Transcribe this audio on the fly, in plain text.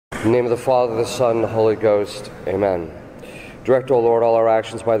In the name of the Father, the Son, and the Holy Ghost. Amen. Direct, O Lord, all our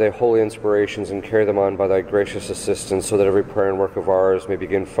actions by thy holy inspirations, and carry them on by thy gracious assistance, so that every prayer and work of ours may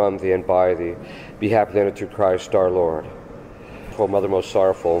begin from thee and by thee. Be happy then through Christ our Lord. O Mother most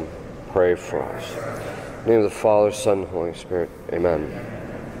sorrowful, pray for us. In the name of the Father, Son, and Holy Spirit. Amen.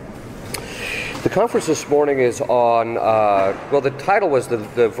 The conference this morning is on, the title was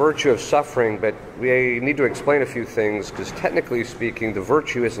the virtue of suffering, but we need to explain a few things, because technically speaking, the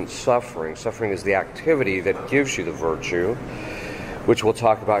virtue isn't suffering. Suffering is the activity that gives you the virtue, which we'll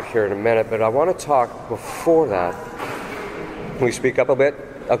talk about here in a minute. But I want to talk before that. Can we speak up a bit?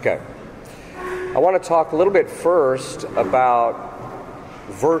 Okay. I want to talk a little bit first about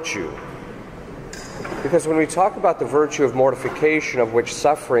virtue. Because when we talk about the virtue of mortification, of which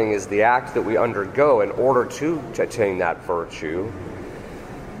suffering is the act that we undergo in order to attain that virtue,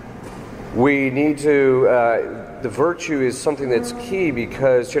 we need to, the virtue is something that's key,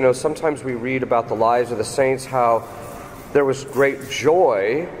 because, sometimes we read about the lives of the saints, how there was great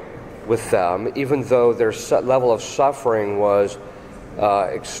joy with them, even though their level of suffering was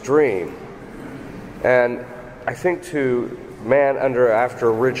extreme. And I think to man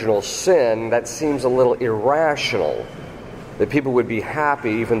after original sin, that seems a little irrational, that people would be happy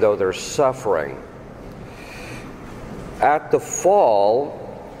even though they're suffering. At the fall,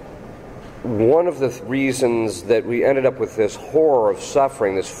 one of the reasons that we ended up with this horror of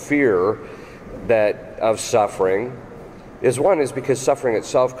suffering, this fear of suffering, is because suffering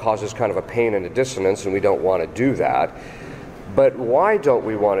itself causes kind of a pain and a dissonance, and we don't want to do that. But why don't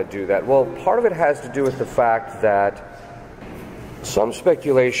we want to do that? Well, part of it has to do with the fact that some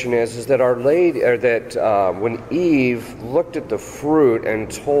speculation is that when Eve looked at the fruit and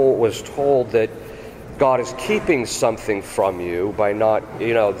was told that God is keeping something from you by not,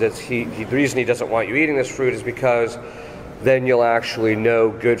 the reason He doesn't want you eating this fruit is because then you'll actually know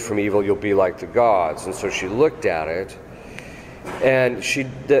good from evil. You'll be like the gods. And so she looked at it, and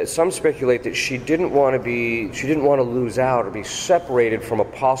some speculate that she didn't want to lose out or be separated from a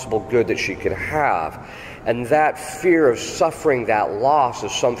possible good that she could have. And that fear of suffering that loss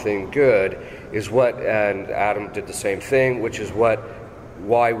of something good is and Adam did the same thing, which is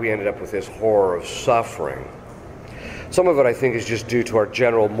why we ended up with this horror of suffering. Some of it, I think, is just due to our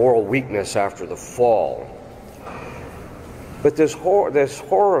general moral weakness after the fall. But this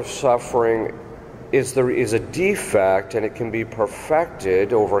horror of suffering is a defect, and it can be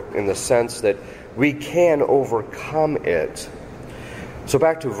perfected in the sense that we can overcome it. So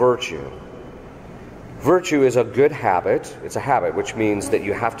back to virtue. Virtue is a good habit. It's a habit, which means that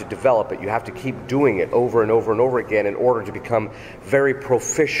you have to develop it. You have to keep doing it over and over and over again in order to become very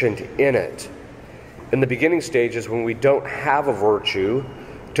proficient in it. In the beginning stages, when we don't have a virtue,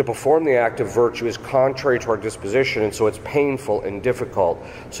 to perform the act of virtue is contrary to our disposition, and so it's painful and difficult.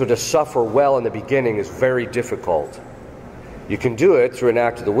 So to suffer well in the beginning is very difficult. You can do it through an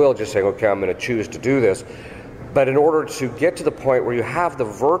act of the will, just saying, okay, I'm going to choose to do this. But in order to get to the point where you have the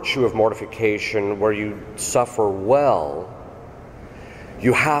virtue of mortification, where you suffer well,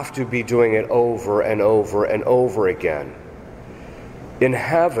 you have to be doing it over and over and over again. In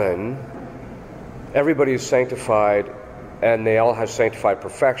heaven, everybody is sanctified, and they all have sanctified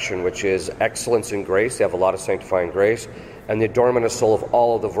perfection, which is excellence in grace. They have a lot of sanctifying grace, and the adornment of soul of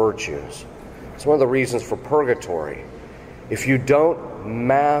all of the virtues. It's one of the reasons for purgatory. If you don't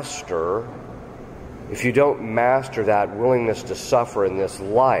master that willingness to suffer in this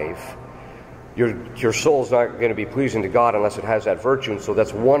life, your soul's not going to be pleasing to God unless it has that virtue. And so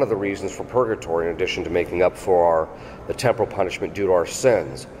that's one of the reasons for purgatory, in addition to making up for the temporal punishment due to our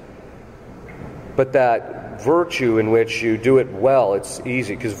sins. But that virtue in which you do it well, it's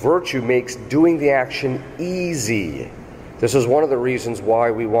easy, because virtue makes doing the action easy. This is one of the reasons why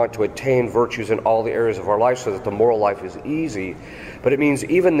we want to attain virtues in all the areas of our life, so that the moral life is easy. But it means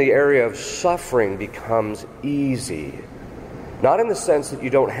even the area of suffering becomes easy. Not in the sense that you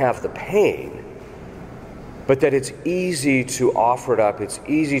don't have the pain, but that it's easy to offer it up, it's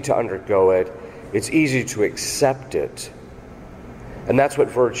easy to undergo it, it's easy to accept it. And that's what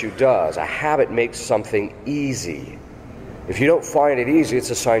virtue does. A habit makes something easy. If you don't find it easy,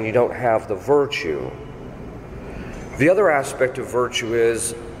 it's a sign you don't have the virtue. The other aspect of virtue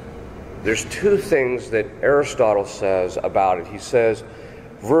is, there's two things that Aristotle says about it. He says,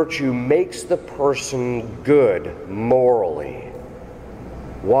 virtue makes the person good morally.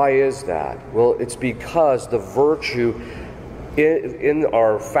 Why is that? Well, it's because the virtue in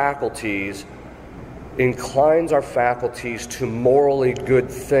our faculties inclines our faculties to morally good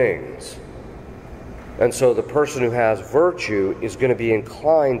things. And so the person who has virtue is going to be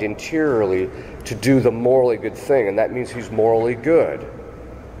inclined interiorly to do the morally good thing, and that means he's morally good.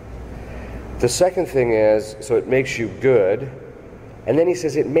 The second thing is, so it makes you good, and then he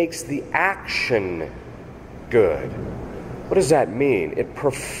says it makes the action good. What does that mean? It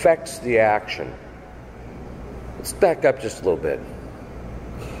perfects the action. Let's back up just a little bit.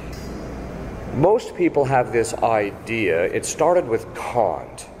 Most people have this idea. It started with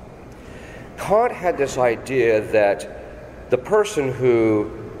Kant. Kant had this idea that the person who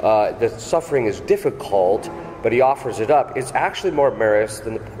the suffering is difficult, but he offers it up, is actually more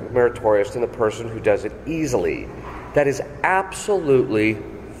meritorious than the person who does it easily. That is absolutely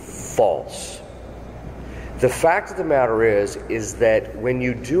false. The fact of the matter is that when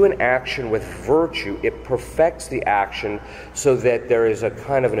you do an action with virtue, it perfects the action so that there is a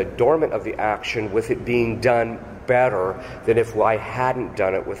kind of an adornment of the action with it being done better than if I hadn't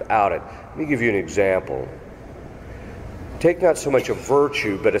done it without it. Let me give you an example. Take not so much a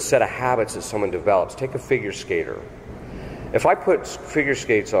virtue, but a set of habits that someone develops. Take a figure skater. If I put figure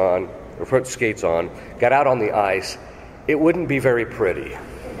skates on, or put skates on, got out on the ice, it wouldn't be very pretty.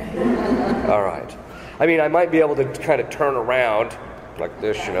 All right. I mean, I might be able to kind of turn around like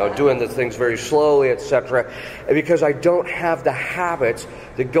this, doing the things very slowly, etc., because I don't have the habits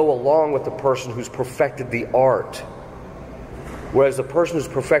that go along with the person who's perfected the art. Whereas the person who's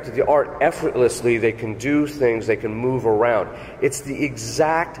perfected the art, effortlessly, they can do things, they can move around. It's the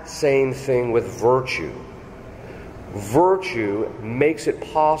exact same thing with virtue. Virtue makes it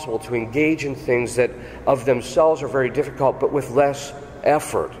possible to engage in things that of themselves are very difficult, but with less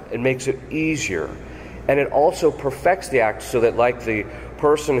effort. It makes it easier. And it also perfects the act so that, like the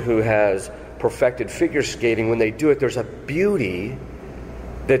person who has perfected figure skating, when they do it, there's a beauty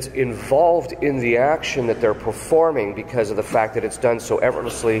that's involved in the action that they're performing because of the fact that it's done so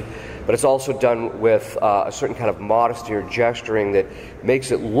effortlessly, but it's also done with a certain kind of modesty or gesturing that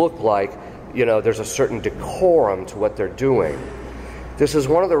makes it look like, there's a certain decorum to what they're doing. This is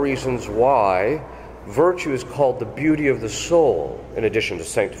one of the reasons why virtue is called the beauty of the soul. In addition to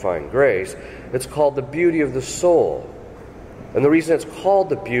sanctifying grace, it's called the beauty of the soul. And the reason it's called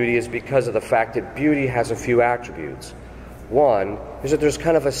the beauty is because of the fact that beauty has a few attributes. One is that there's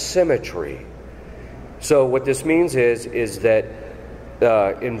kind of a symmetry. So what this means is that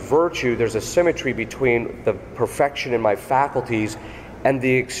in virtue there's a symmetry between the perfection in my faculties and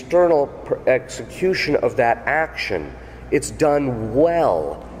the external execution of that action. It's done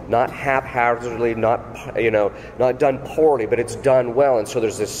well. Not haphazardly, not done poorly, but it's done well. And so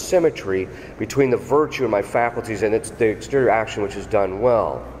there's this symmetry between the virtue in my faculties and it's the exterior action which is done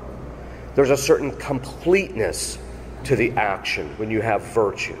well. There's a certain completeness to the action when you have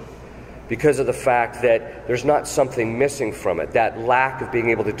virtue, because of the fact that there's not something missing from it. That lack of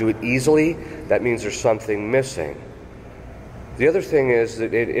being able to do it easily, that means there's something missing. The other thing is that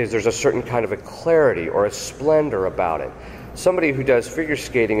there's a certain kind of a clarity or a splendor about it. Somebody who does figure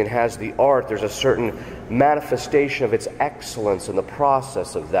skating and has the art, there's a certain manifestation of its excellence in the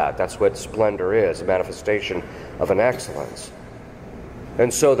process of that. That's what splendor is, a manifestation of an excellence.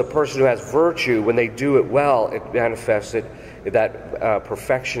 And so the person who has virtue, when they do it well, it manifests it, that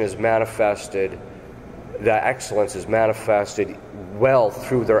perfection is manifested, that excellence is manifested well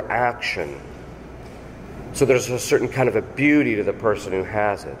through their action. So there's a certain kind of a beauty to the person who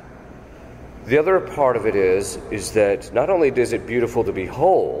has it. The other part of it is that not only is it beautiful to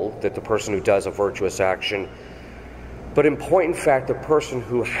behold, that the person who does a virtuous action, but in point and fact, the person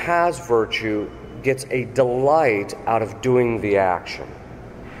who has virtue gets a delight out of doing the action.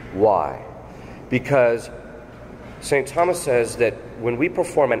 Why? Because St. Thomas says that when we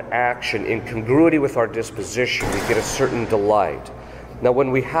perform an action in congruity with our disposition, we get a certain delight. Now,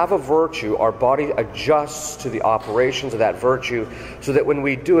 when we have a virtue, our body adjusts to the operations of that virtue so that when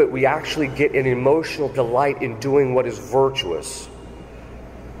we do it, we actually get an emotional delight in doing what is virtuous,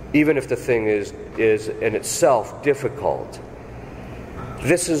 even if the thing is in itself difficult.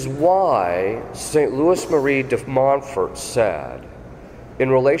 This is why St. Louis Marie de Montfort said, in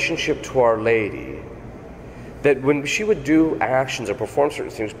relationship to Our Lady, that when she would do actions or perform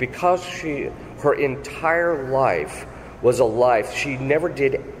certain things, because her entire life was a life, she never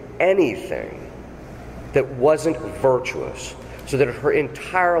did anything that wasn't virtuous, so that her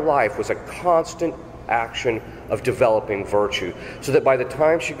entire life was a constant action of developing virtue, so that by the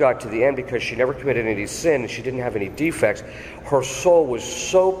time she got to the end, because she never committed any sin and she didn't have any defects, her soul was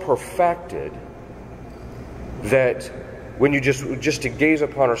so perfected that when you just to gaze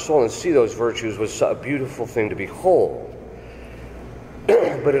upon her soul and see those virtues was a beautiful thing to behold.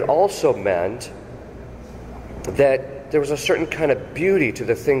 But it also meant that there was a certain kind of beauty to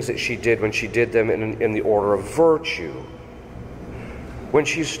the things that she did when she did them in the order of virtue. When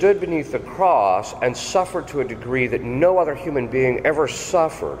she stood beneath the cross and suffered to a degree that no other human being ever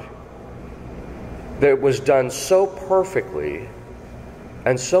suffered, that was done so perfectly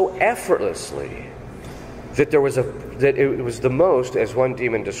and so effortlessly that it was the most, as one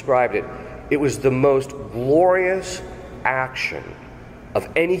demon described it, it was the most glorious action of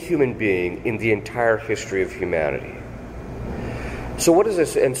any human being in the entire history of humanity. So what is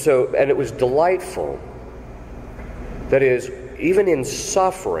this? And it was delightful. That is, even in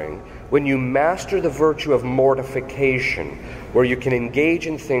suffering, when you master the virtue of mortification, where you can engage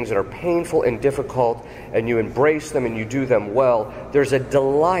in things that are painful and difficult, and you embrace them and you do them well, there's a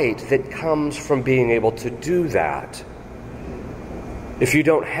delight that comes from being able to do that. If you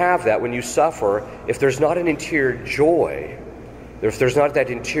don't have that, when you suffer, if there's not an interior joy, if there's not that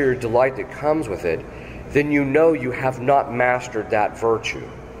interior delight that comes with it, then you know you have not mastered that virtue.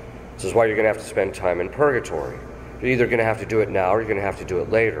 This is why you're going to have to spend time in purgatory. You're either going to have to do it now or you're going to have to do it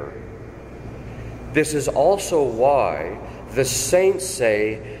later. This is also why the saints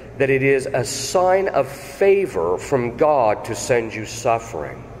say that it is a sign of favor from God to send you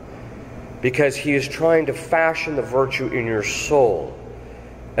suffering, because He is trying to fashion the virtue in your soul,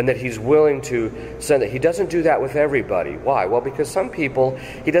 and that He's willing to send it. He doesn't do that with everybody. Why? Well, because some people,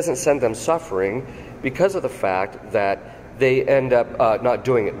 He doesn't send them suffering because of the fact that they end up not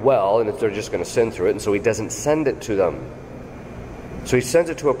doing it well, and if they're just going to sin through it, and so He doesn't send it to them. So He sends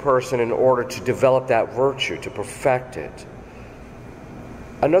it to a person in order to develop that virtue, to perfect it.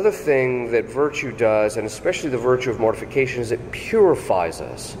 Another thing that virtue does, and especially the virtue of mortification, is it purifies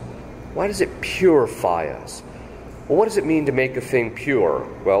us. Why does it purify us? Well, what does it mean to make a thing pure?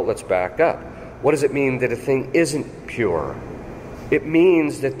 Well, let's back up. What does it mean that a thing isn't pure? It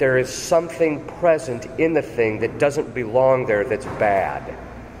means that there is something present in the thing that doesn't belong there, that's bad.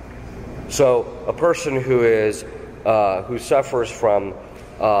 So a person who suffers from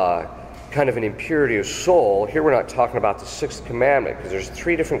kind of an impurity of soul, here we're not talking about the sixth commandment, because there's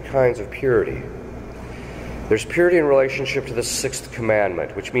three different kinds of purity. There's purity in relationship to the sixth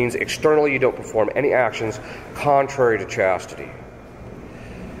commandment, which means externally you don't perform any actions contrary to chastity.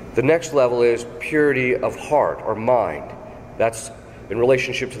 The next level is purity of heart or mind. That's in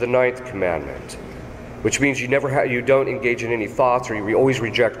relationship to the ninth commandment, which means you don't engage in any thoughts, or you always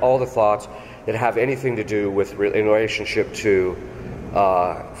reject all the thoughts that have anything to do with in relationship to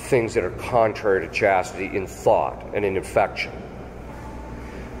things that are contrary to chastity in thought and in affection.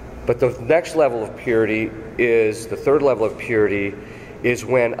 But the next level of purity is, the third level of purity, is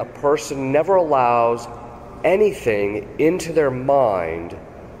when a person never allows anything into their mind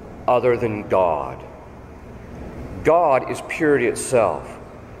other than God. God is purity itself.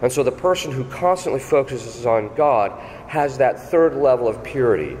 And so the person who constantly focuses on God has that third level of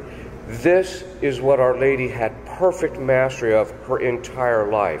purity. This is what Our Lady had perfect mastery of her entire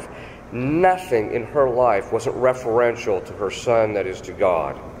life. Nothing in her life wasn't referential to her Son, that is, to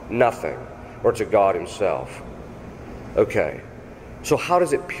God. Nothing. Or to God Himself. Okay. So how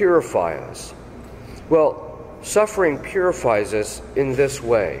does it purify us? Well, suffering purifies us in this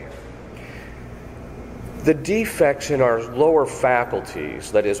way. The defects in our lower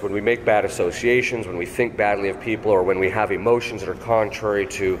faculties, that is, when we make bad associations, when we think badly of people, or when we have emotions that are contrary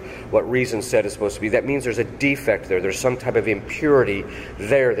to what reason said is supposed to be, that means there's a defect there. There's some type of impurity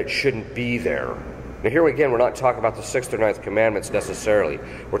there that shouldn't be there. Now here again, we're not talking about the sixth or ninth commandments necessarily.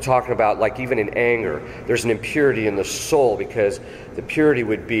 We're talking about, like, even in anger, there's an impurity in the soul, because the purity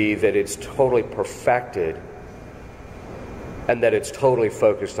would be that it's totally perfected and that it's totally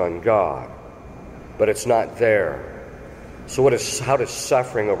focused on God. But it's not there. So how does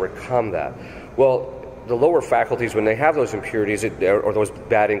suffering overcome that? Well, the lower faculties, when they have those impurities or those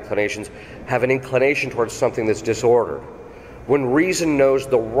bad inclinations, have an inclination towards something that's disordered. When reason knows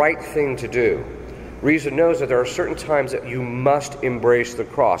the right thing to do, reason knows that there are certain times that you must embrace the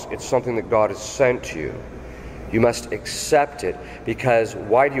cross. It's something that God has sent to you. You must accept it, because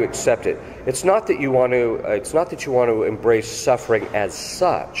why do you accept it? It's not that you want to embrace suffering as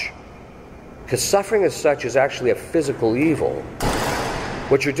such. Because suffering as such is actually a physical evil.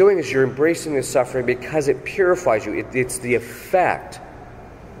 What you're doing is you're embracing this suffering because it purifies you. It's the effect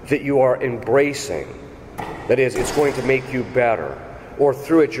that you are embracing. That is, it's going to make you better. Or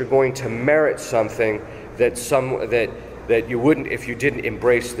through it you're going to merit something that you wouldn't if you didn't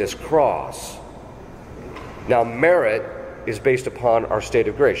embrace this cross. Now, merit is based upon our state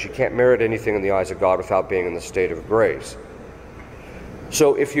of grace. You can't merit anything in the eyes of God without being in the state of grace.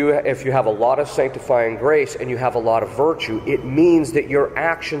 So if you have a lot of sanctifying grace and you have a lot of virtue, it means that your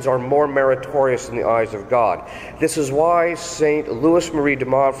actions are more meritorious in the eyes of God. This is why St. Louis Marie de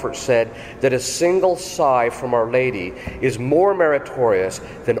Montfort said that a single sigh from Our Lady is more meritorious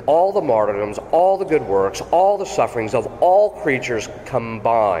than all the martyrdoms, all the good works, all the sufferings of all creatures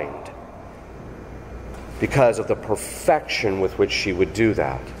combined. because of the perfection with which she would do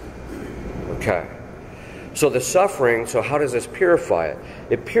that. Okay. So the suffering, so how does this purify it?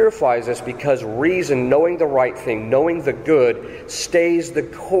 It purifies us because reason, knowing the right thing, knowing the good, stays the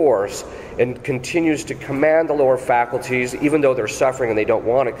course and continues to command the lower faculties, even though they're suffering and they don't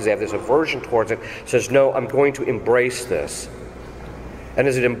want it because they have this aversion towards it, says, no, I'm going to embrace this. And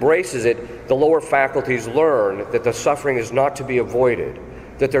as it embraces it, the lower faculties learn that the suffering is not to be avoided,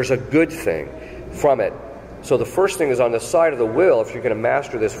 that there's a good thing from it. So the first thing is on the side of the will. If you're going to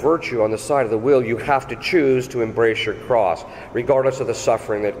master this virtue on the side of the will, you have to choose to embrace your cross, regardless of the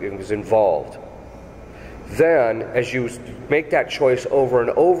suffering that is involved. Then, as you make that choice over and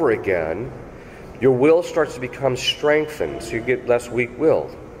over again, your will starts to become strengthened, so you get less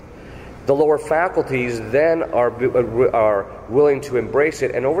weak-willed. The lower faculties then are willing to embrace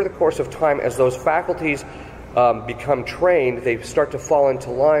it, and over the course of time, as those faculties become trained, they start to fall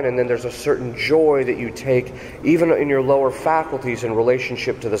into line, and then there's a certain joy that you take even in your lower faculties in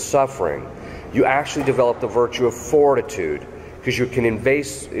relationship to the suffering. You actually develop the virtue of fortitude because you can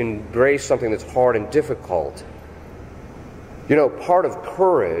embrace something that's hard and difficult. You know, part of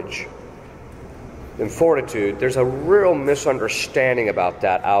courage and fortitude, there's a real misunderstanding about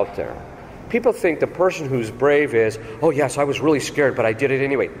that out there. People think the person who's brave is, oh yes, I was really scared, but I did it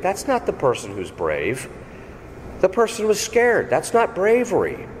anyway. That's not the person who's brave. The person was scared. That's not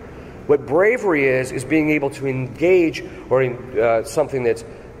bravery. What bravery is being able to engage or in something that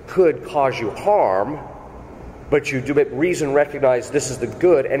could cause you harm, but you do it. Reason recognize this is the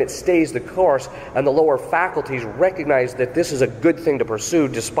good, and it stays the course, and the lower faculties recognize that this is a good thing to pursue,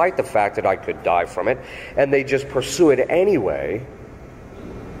 despite the fact that I could die from it, and they just pursue it anyway,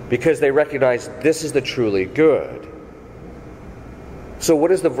 because they recognize this is the truly good. So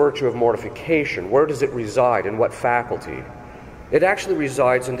what is the virtue of mortification? Where does it reside? In what faculty? It actually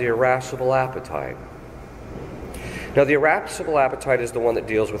resides in the irascible appetite. Now, the irascible appetite is the one that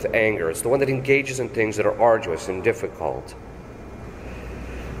deals with anger. It's the one that engages in things that are arduous and difficult.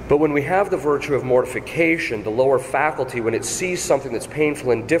 But when we have the virtue of mortification, the lower faculty, when it sees something that's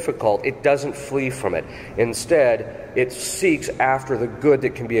painful and difficult, it doesn't flee from it. Instead, it seeks after the good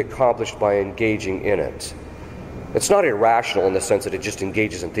that can be accomplished by engaging in it. It's not irrational in the sense that it just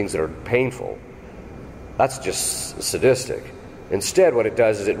engages in things that are painful. That's just sadistic. Instead, what it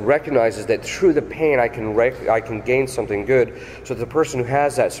does is it recognizes that through the pain I can gain something good. So the person who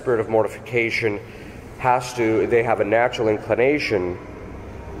has that spirit of mortification they have a natural inclination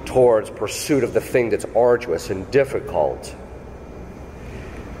towards pursuit of the thing that's arduous and difficult.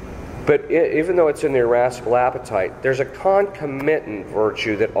 But even though it's in the irascible appetite, there's a concomitant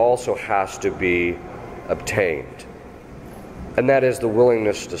virtue that also has to be obtained, and that is the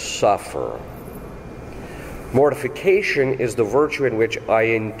willingness to suffer. Mortification is the virtue in which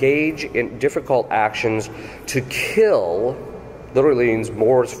I engage in difficult actions to kill, literally means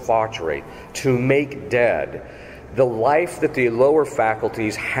mors facere, to make dead, the life that the lower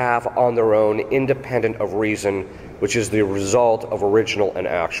faculties have on their own, independent of reason, which is the result of original and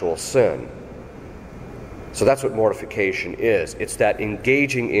actual sin. So that's what mortification is. It's that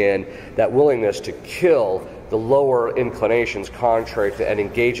engaging in, that willingness to kill the lower inclinations contrary to, and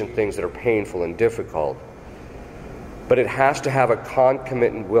engage in things that are painful and difficult. But it has to have a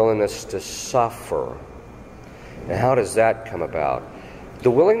concomitant willingness to suffer. And how does that come about?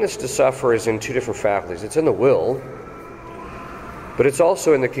 The willingness to suffer is in two different faculties. It's in the will, but it's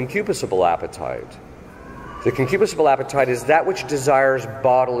also in the concupiscible appetite. The concupiscible appetite is that which desires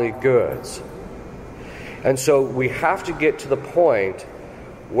bodily goods. And so we have to get to the point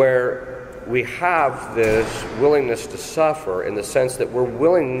where we have this willingness to suffer in the sense that we're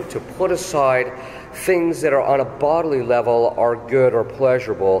willing to put aside things that are on a bodily level are good or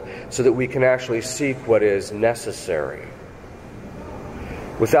pleasurable so that we can actually seek what is necessary.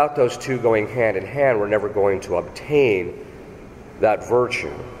 Without those two going hand in hand, we're never going to obtain that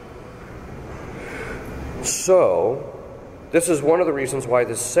virtue. So, this is one of the reasons why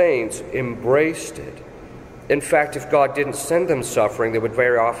the saints embraced it. In fact, if God didn't send them suffering, they would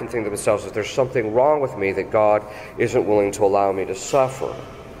very often think to themselves that there's something wrong with me, that God isn't willing to allow me to suffer.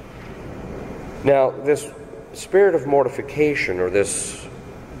 Now, this spirit of mortification, or this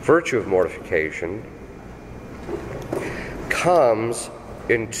virtue of mortification, comes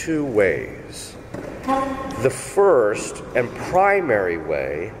in two ways. The first and primary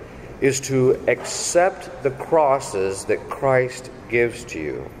way is to accept the crosses that Christ gives to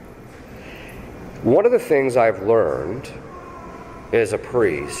you. One of the things I've learned as a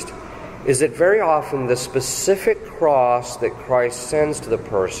priest is that very often the specific cross that Christ sends to the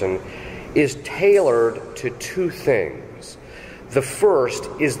person is tailored to two things. The first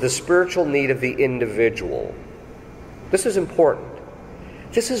is the spiritual need of the individual. This is important.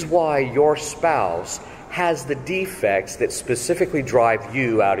 This is why your spouse has the defects that specifically drive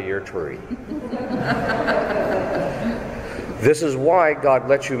you out of your tree. This is why God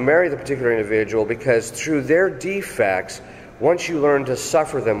lets you marry the particular individual, because through their defects, once you learn to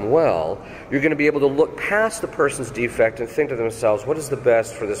suffer them well, you're going to be able to look past the person's defect and think to themselves, what is the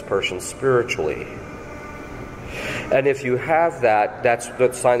best for this person spiritually? And if you have that, that's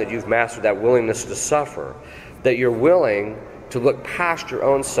the sign that you've mastered that willingness to suffer, that you're willing to look past your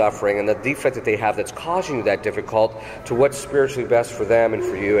own suffering and the defect that they have that's causing you that difficult to what's spiritually best for them and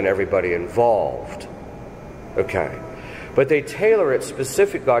for you and everybody involved. Okay. But they tailor it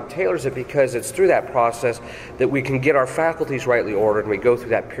specific. God tailors it because it's through that process that we can get our faculties rightly ordered, and we go through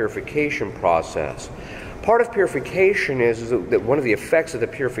that purification process. Part of purification is that one of the effects of the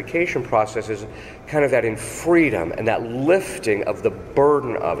purification process is kind of that in freedom and that lifting of the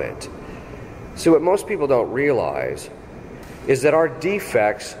burden of it. So what most people don't realize is that our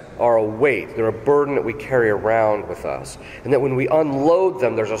defects are a weight. They're a burden that we carry around with us. And that when we unload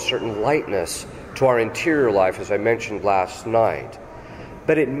them, there's a certain lightness to our interior life, as I mentioned last night.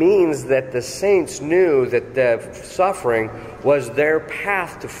 But it means that the saints knew that the suffering was their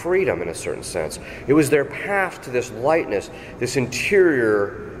path to freedom in a certain sense. It was their path to this lightness, this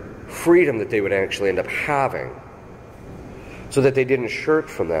interior freedom that they would actually end up having. So that they didn't shirk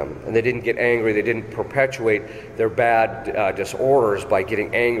from them, and they didn't get angry, they didn't perpetuate their bad disorders by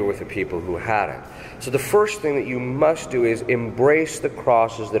getting angry with the people who had it. So the first thing that you must do is embrace the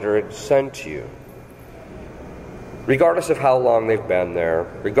crosses that are sent to you. Regardless of how long they've been there,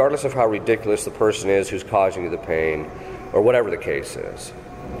 regardless of how ridiculous the person is who's causing you the pain, or whatever the case is.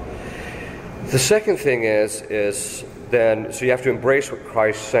 The second thing is then, so you have to embrace what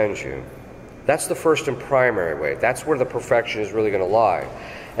Christ sends you. That's the first and primary way. That's where the perfection is really going to lie.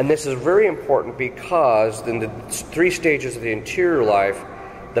 And this is very important because in the three stages of the interior life,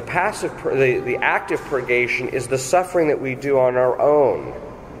 the active purgation is the suffering that we do on our own.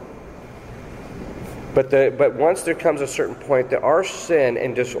 But once there comes a certain point that our sin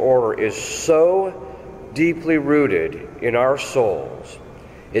and disorder is so deeply rooted in our souls,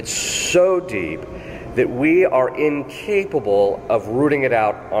 it's so deep that we are incapable of rooting it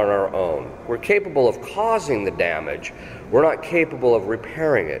out on our own. We're capable of causing the damage. We're not capable of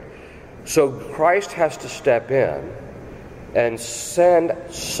repairing it. So Christ has to step in and send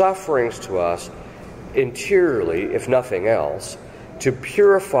sufferings to us interiorly, if nothing else, to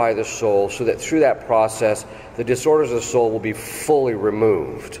purify the soul so that through that process, the disorders of the soul will be fully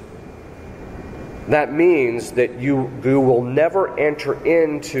removed. That means that you will never enter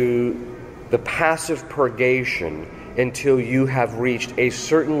into the passive purgation until you have reached a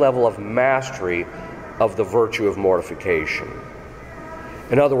certain level of mastery of the virtue of mortification.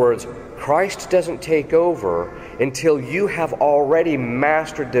 In other words, Christ doesn't take over until you have already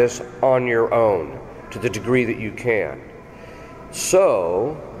mastered this on your own to the degree that you can.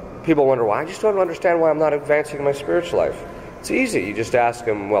 So, people wonder, well, I just don't understand why I'm not advancing in my spiritual life. It's easy. You just ask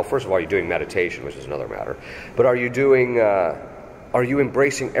them, well, first of all, are you doing meditation, which is another matter. But are you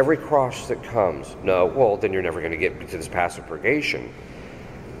embracing every cross that comes? No. Well, then you're never going to get to this passive purgation.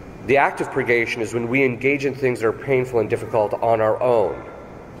 The active purgation is when we engage in things that are painful and difficult on our own.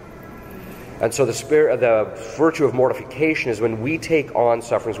 And so the virtue of mortification is when we take on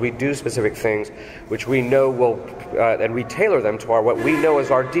sufferings, we do specific things which we know will, and we tailor them to what we know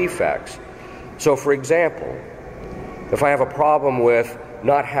as our defects. So, for example, if I have a problem with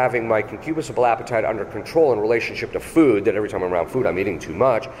not having my concupiscible appetite under control in relationship to food, that every time I'm around food I'm eating too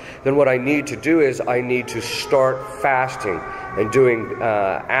much, then what I need to do is I need to start fasting and doing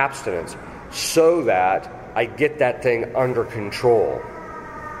abstinence so that I get that thing under control.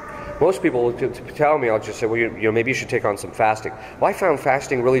 Most people will tell me, I'll just say, well, maybe you should take on some fasting. Well, I found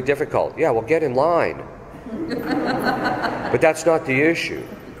fasting really difficult. Yeah, well, get in line. But that's not the issue.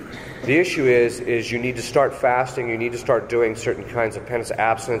 The issue is you need to start fasting, you need to start doing certain kinds of penance,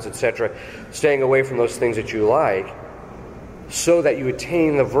 abstinence, etc., staying away from those things that you like, so that you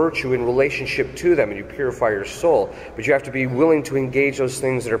attain the virtue in relationship to them and you purify your soul. But you have to be willing to engage those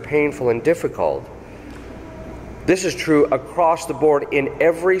things that are painful and difficult. This is true across the board in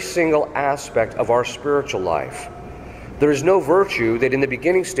every single aspect of our spiritual life. There is no virtue that in the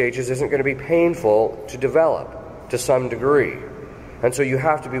beginning stages isn't going to be painful to develop to some degree. And so you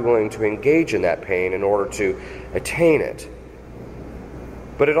have to be willing to engage in that pain in order to attain it.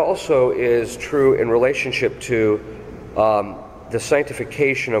 But it also is true in relationship to the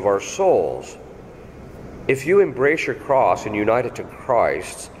sanctification of our souls. If you embrace your cross and unite it to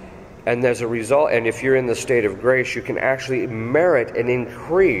Christ, And as a result, and if you're in the state of grace, you can actually merit an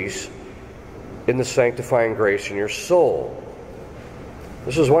increase in the sanctifying grace in your soul.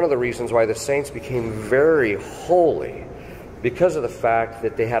 This is one of the reasons why the saints became very holy, because of the fact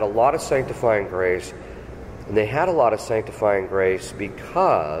that they had a lot of sanctifying grace, and they had a lot of sanctifying grace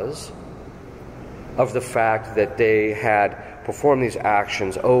because of the fact that they had performed these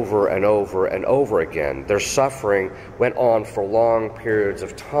actions over and over and over again. Their suffering went on for long periods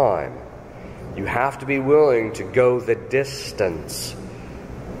of time. You have to be willing to go the distance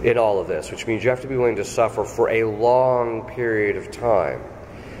in all of this, which means you have to be willing to suffer for a long period of time.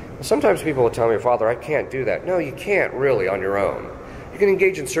 Sometimes people will tell me, Father, I can't do that. No, you can't really on your own. You can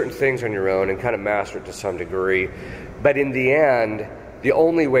engage in certain things on your own and kind of master it to some degree, but in the end, the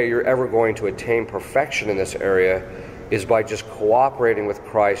only way you're ever going to attain perfection in this area is by just cooperating with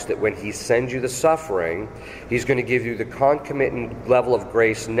Christ, that when He sends you the suffering, He's going to give you the concomitant level of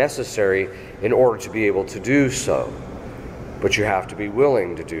grace necessary in order to be able to do so. But you have to be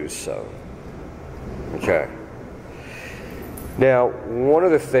willing to do so. Okay. Now, one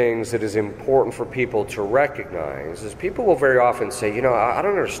of the things that is important for people to recognize is people will very often say, I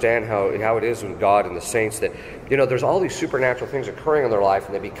don't understand how it is with God and the saints that, there's all these supernatural things occurring in their life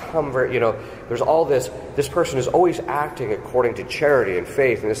and they become very, there's all this person is always acting according to charity and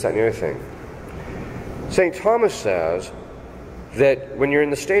faith and this, that, and the other thing. St. Thomas says that when you're in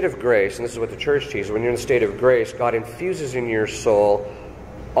the state of grace, and this is what the church teaches, when you're in the state of grace, God infuses in your soul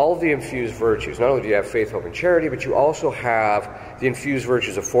all of the infused virtues. Not only do you have faith, hope, and charity, but you also have the infused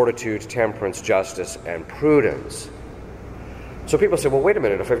virtues of fortitude, temperance, justice, and prudence. So people say, well, wait a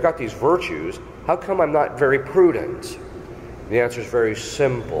minute, if I've got these virtues, how come I'm not very prudent? The answer is very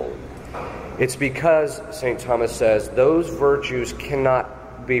simple. It's because, St. Thomas says, those virtues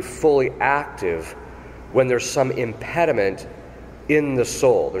cannot be fully active when there's some impediment in the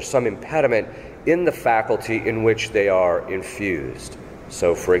soul. There's some impediment in the faculty in which they are infused.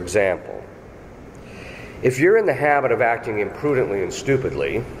 So, for example, if you're in the habit of acting imprudently and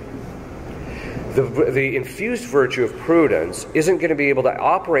stupidly, the infused virtue of prudence isn't going to be able to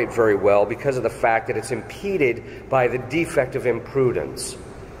operate very well because of the fact that it's impeded by the defect of imprudence.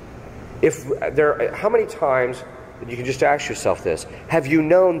 How many times, you can just ask yourself this, have you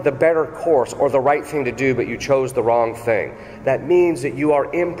known the better course or the right thing to do, but you chose the wrong thing? That means that you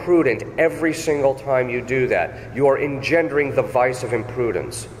are imprudent every single time you do that. You are engendering the vice of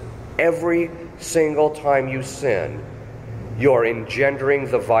imprudence. Every single time you sin, you are engendering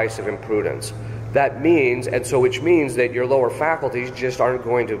the vice of imprudence. That means, which means that your lower faculties just aren't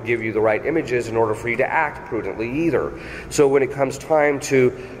going to give you the right images in order for you to act prudently either. So when it comes time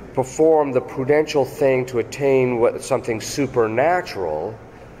to perform the prudential thing to attain something supernatural,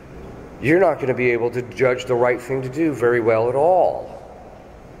 you're not going to be able to judge the right thing to do very well at all.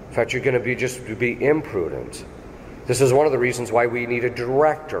 In fact, you're going to be imprudent. This is one of the reasons why we need a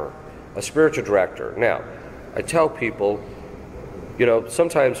director, a spiritual director. Now, I tell people,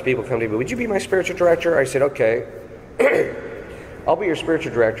 sometimes people come to me, would you be my spiritual director? I said, okay, I'll be your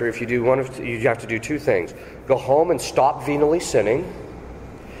spiritual director if you do you have to do two things. Go home and stop venally sinning,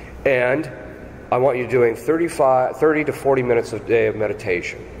 and I want you doing 30 to 40 minutes a day of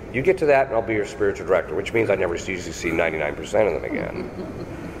meditation. You get to that and I'll be your spiritual director, which means I never usually see 99% of them again.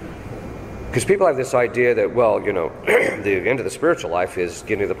 Because people have this idea that, the end of the spiritual life is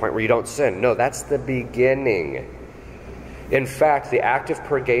getting to the point where you don't sin. No, that's the beginning. In fact, the active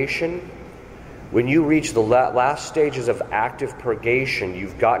purgation, when you reach the last stages of active purgation,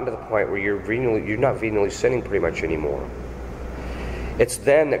 you've gotten to the point where you're not venially sinning pretty much anymore. It's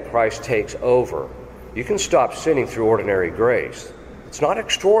then that Christ takes over. You can stop sinning through ordinary grace. It's not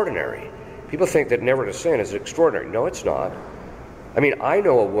extraordinary. People think that never to sin is extraordinary. No, it's not. I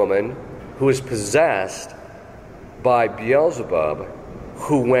know a woman who is possessed by Beelzebub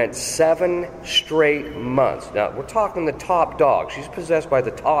who went 7 straight months. Now, we're talking the top dog. She's possessed by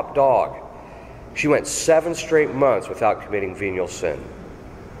the top dog. She went 7 straight months without committing venial sin.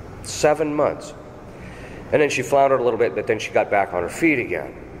 7 months. And then she floundered a little bit, but then she got back on her feet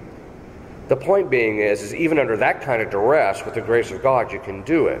again. The point being is even under that kind of duress, with the grace of God, you can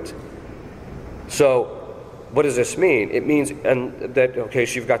do it. So, what does this mean? It means that, okay,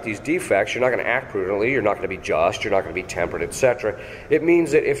 so you've got these defects, you're not going to act prudently, you're not going to be just, you're not going to be temperate, etc. It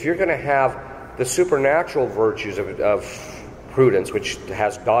means that if you're going to have the supernatural virtues of prudence, which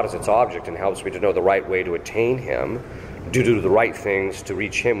has God as its object and helps me to know the right way to attain Him, do the right things to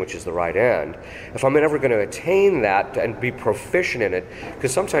reach Him, which is the right end. If I'm ever going to attain that and be proficient in it,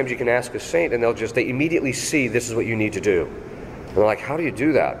 because sometimes you can ask a saint and they immediately see this is what you need to do. And they're like, how do you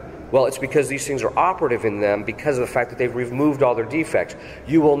do that? Well, it's because these things are operative in them because of the fact that they've removed all their defects.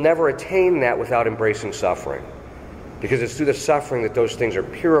 You will never attain that without embracing suffering. Because it's through the suffering that those things are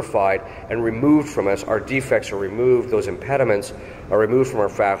purified and removed from us. Our defects are removed, those impediments are removed from our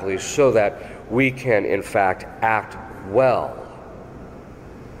faculties so that we can, in fact, act well.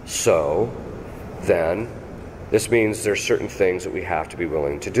 So, then, this means there's certain things that we have to be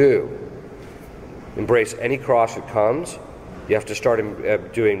willing to do. Embrace any cross that comes. You have to start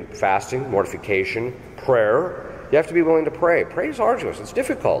doing fasting, mortification, prayer. You have to be willing to pray. Pray is arduous. It's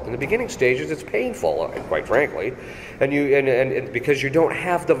difficult. In the beginning stages, it's painful, quite frankly. And because you don't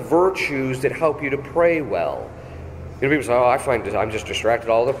have the virtues that help you to pray well. You know, people say, oh, I find I'm just distracted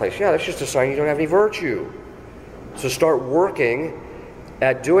all over the place. Yeah, that's just a sign you don't have any virtue. So start working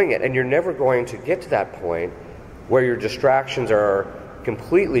at doing it. And you're never going to get to that point where your distractions are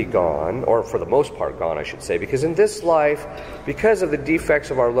completely gone, or for the most part gone, I should say, because in this life, because of the defects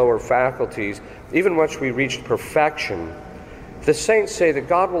of our lower faculties, even once we reach perfection, the saints say that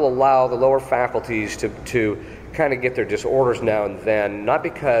God will allow the lower faculties to kind of get their disorders now and then, not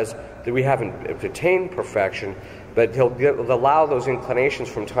because that we haven't attained perfection, but He'll allow those inclinations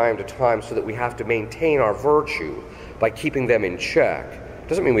from time to time so that we have to maintain our virtue by keeping them in check.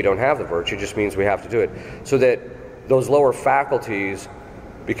 Doesn't mean we don't have the virtue, it just means we have to do it, so that those lower faculties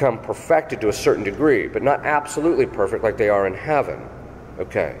become perfected to a certain degree, but not absolutely perfect like they are in heaven.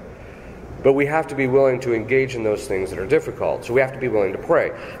 Okay. But we have to be willing to engage in those things that are difficult. So we have to be willing to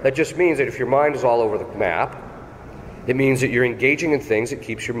pray. That just means that if your mind is all over the map, it means that you're engaging in things that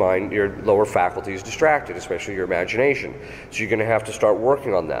keeps your mind, your lower faculties distracted, especially your imagination. So you're going to have to start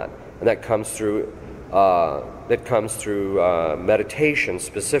working on that. And that comes through meditation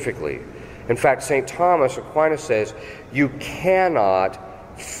specifically. In fact, St. Thomas Aquinas says, you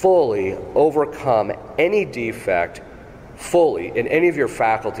cannot fully overcome any defect fully in any of your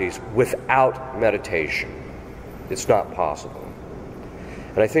faculties without meditation. It's not possible.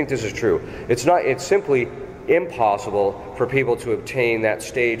 And I think this is true. It's simply impossible for people to obtain that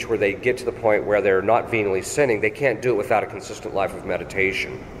stage where they get to the point where they're not venially sinning. They can't do it without a consistent life of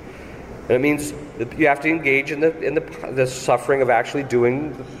meditation. And it means that you have to engage in the suffering of actually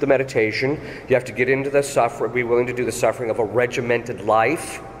doing the meditation. You have to get into the suffering, be willing to do the suffering of a regimented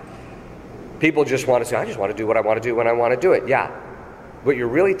life. People just want to say, I just want to do what I want to do when I want to do it. Yeah. What you're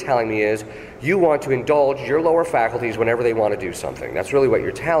really telling me is you want to indulge your lower faculties whenever they want to do something. That's really what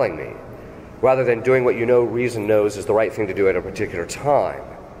you're telling me. Rather than doing what you know reason knows is the right thing to do at a particular time.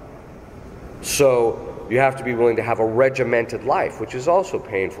 So you have to be willing to have a regimented life, which is also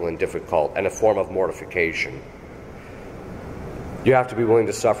painful and difficult and a form of mortification. You have to be willing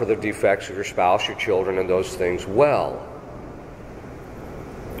to suffer the defects of your spouse, your children, and those things well.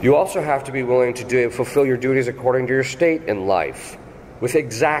 You also have to be willing to fulfill your duties according to your state in life, with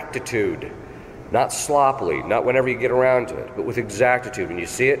exactitude, not sloppily, not whenever you get around to it, but with exactitude. When you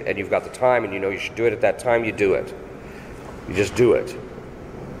see it and you've got the time and you know you should do it at that time, you do it. You just do it.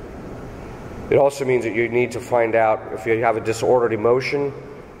 It also means that you need to find out if you have a disordered emotion.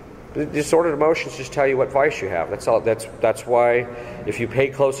 The disordered emotions just tell you what vice you have. That's all. That's why if you pay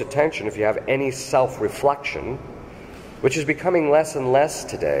close attention, if you have any self-reflection, which is becoming less and less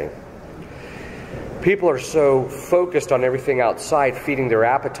today, people are so focused on everything outside feeding their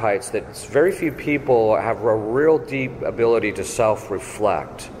appetites that very few people have a real deep ability to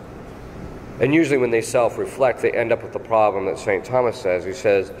self-reflect. And usually when they self-reflect, they end up with the problem that St. Thomas says. He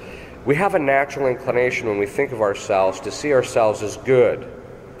says, we have a natural inclination when we think of ourselves to see ourselves as good.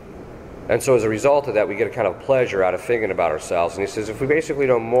 And so as a result of that, we get a kind of pleasure out of thinking about ourselves. And he says, if we basically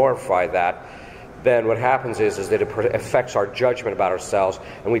don't mortify that, then what happens is that it affects our judgment about ourselves,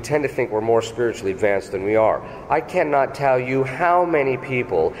 and we tend to think we're more spiritually advanced than we are. I cannot tell you how many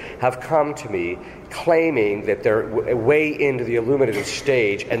people have come to me claiming that they're way into the illuminative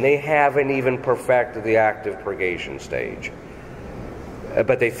stage, and they haven't even perfected the active purgation stage.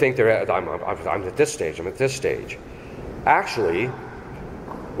 But they think I'm at this stage, I'm at this stage. Actually,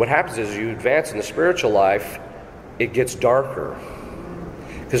 what happens is as you advance in the spiritual life, it gets darker.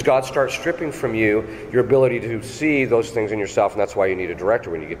 Because God starts stripping from you your ability to see those things in yourself, and that's why you need a director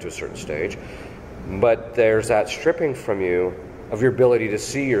when you get to a certain stage. But there's that stripping from you of your ability to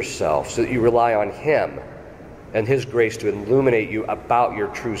see yourself so that you rely on Him and His grace to illuminate you about your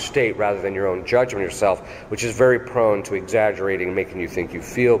true state rather than your own judgment of yourself, which is very prone to exaggerating and making you think you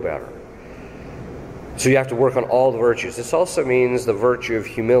feel better. So you have to work on all the virtues. This also means the virtue of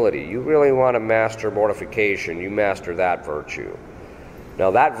humility. You really want to master mortification, you master that virtue.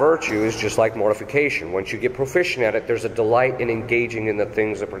 Now that virtue is just like mortification. Once you get proficient at it, there's a delight in engaging in the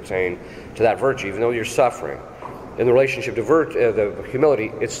things that pertain to that virtue, even though you're suffering. In the relationship to the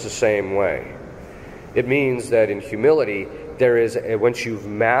humility, it's the same way. It means that in humility, there is, once you've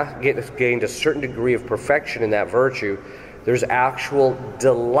gained a certain degree of perfection in that virtue, there's actual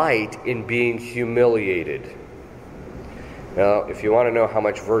delight in being humiliated. Now, if you want to know how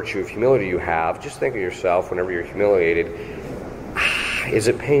much virtue of humility you have, just think of yourself whenever you're humiliated. Is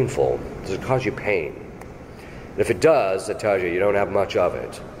it painful? Does it cause you pain? And if it does, that tells you don't have much of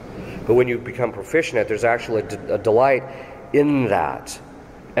it. But when you become proficient at it, there's actually a delight in that.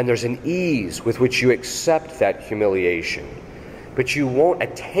 And there's an ease with which you accept that humiliation. But you won't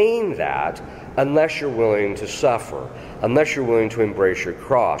attain that unless you're willing to suffer, unless you're willing to embrace your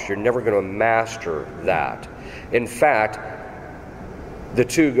cross. You're never going to master that. In fact, the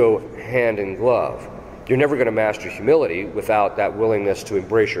two go hand in glove. You're never going to master humility without that willingness to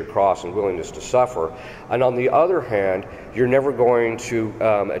embrace your cross and willingness to suffer. And on the other hand, you're never going to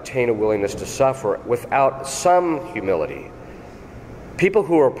attain a willingness to suffer without some humility. People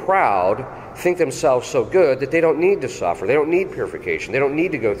who are proud think themselves so good that they don't need to suffer. They don't need purification. They don't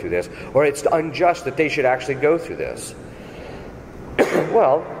need to go through this. Or it's unjust that they should actually go through this.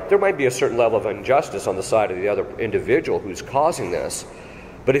 Well, there might be a certain level of injustice on the side of the other individual who's causing this.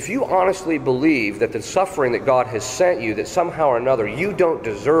 But if you honestly believe that the suffering that God has sent you, that somehow or another you don't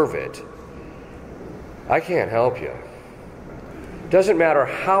deserve it, I can't help you. Doesn't matter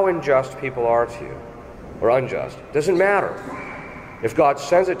how unjust people are to you, or unjust. Doesn't matter. If God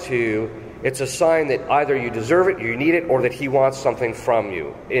sends it to you, it's a sign that either you deserve it, you need it, or that He wants something from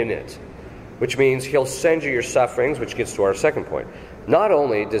you in it. Which means He'll send you your sufferings, which gets to our second point. Not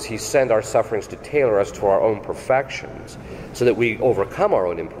only does He send our sufferings to tailor us to our own perfections, so that we overcome our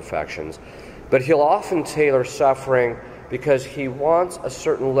own imperfections, but He'll often tailor suffering because He wants a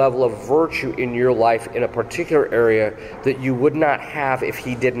certain level of virtue in your life in a particular area that you would not have if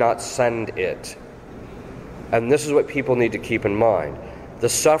He did not send it. And this is what people need to keep in mind. The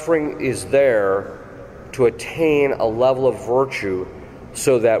suffering is there to attain a level of virtue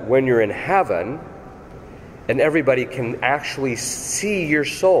so that when you're in heaven, and everybody can actually see your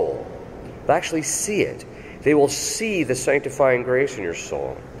soul. They'll actually see it. They will see the sanctifying grace in your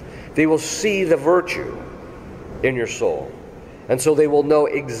soul. They will see the virtue in your soul. And so they will know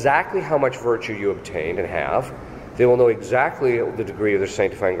exactly how much virtue you obtained and have. They will know exactly the degree of their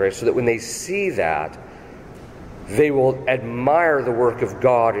sanctifying grace, so that when they see that, they will admire the work of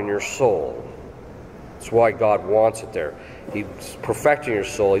God in your soul. That's why God wants it there. He's perfecting your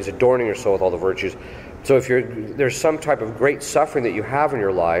soul. He's adorning your soul with all the virtues. So if there's some type of great suffering that you have in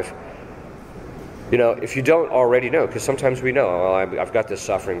your life, if you don't already know, because sometimes we know, I've got this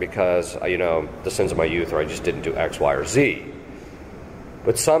suffering because, the sins of my youth, or I just didn't do X, Y, or Z.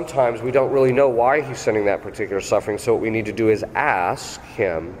 But sometimes we don't really know why He's sending that particular suffering, so what we need to do is ask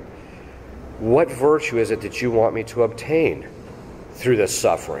Him, what virtue is it that you want me to obtain through this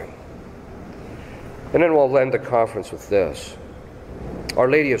suffering? And then we'll end the conference with this. Our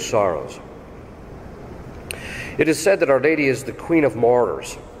Lady of Sorrows. It is said that Our Lady is the Queen of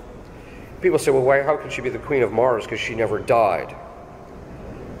Martyrs. People say, well, how could she be the Queen of Martyrs? Because she never died.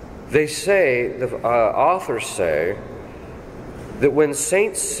 They say, the authors say, that when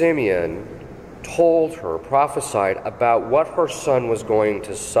Saint Simeon told her, prophesied about what her son was going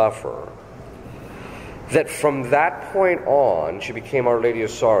to suffer, that from that point on, she became Our Lady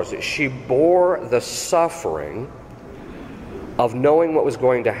of Sorrows, that she bore the suffering of knowing what was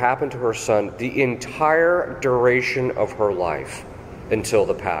going to happen to her son the entire duration of her life until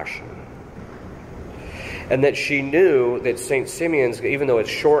the Passion. And that she knew that St. Simeon's, even though it's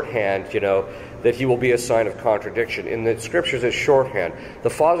shorthand, that he will be a sign of contradiction. In the Scriptures, it's shorthand. The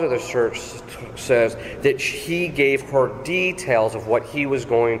Father of the Church says that he gave her details of what he was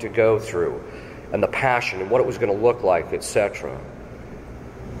going to go through, and the Passion, and what it was going to look like, etc.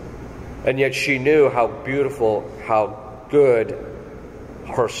 And yet she knew how beautiful, how good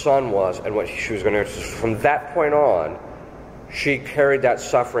her son was, and what she was going to. From that point on, she carried that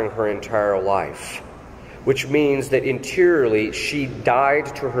suffering her entire life, which means that interiorly she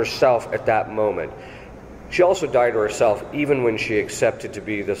died to herself at that moment. She also died to herself even when she accepted to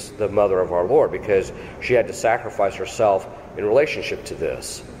be the mother of our Lord, because she had to sacrifice herself in relationship to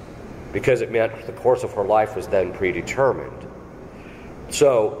this, because it meant the course of her life was then predetermined.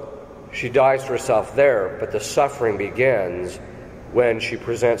 So she dies to herself there, but the suffering begins when she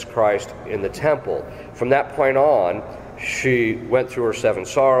presents Christ in the temple. From that point on, she went through her 7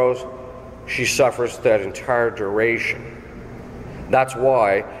 sorrows. She suffers that entire duration. That's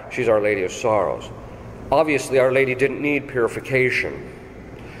why she's Our Lady of Sorrows. Obviously, Our Lady didn't need purification.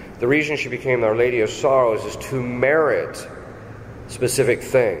 The reason she became Our Lady of Sorrows is to merit specific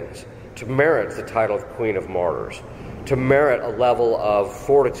things, to merit the title of Queen of Martyrs, to merit a level of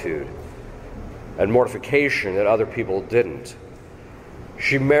fortitude and mortification that other people didn't.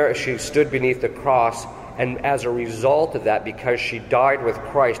 She stood beneath the cross, and as a result of that, because she died with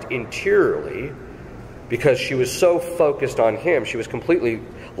Christ interiorly, because she was so focused on Him, she was completely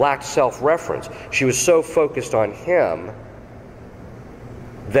lacked self-reference. She was so focused on Him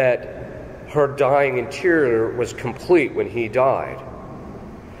that her dying interior was complete when He died.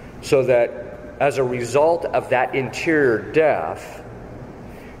 So that as a result of that interior death,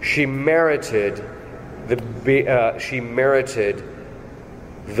 she merited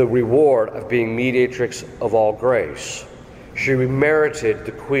the reward of being mediatrix of all grace. She merited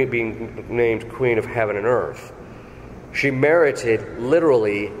the queen, being named Queen of Heaven and Earth. She merited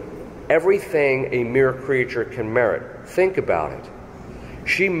literally everything a mere creature can merit. Think about it.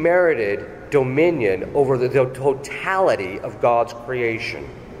 She merited dominion over the totality of God's creation.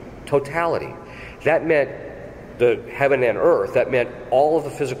 Totality. That meant the heaven and earth. That meant all of the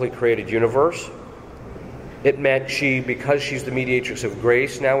physically created universe. It meant because she's the mediatrix of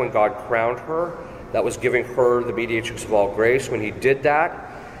grace now, when God crowned her, that was giving her the mediatrix of all grace. When He did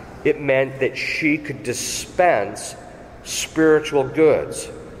that, it meant that she could dispense spiritual goods.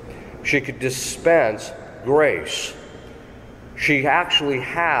 She could dispense grace. She actually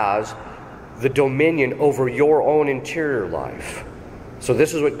has the dominion over your own interior life. So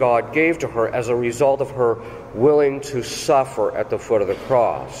this is what God gave to her as a result of her willing to suffer at the foot of the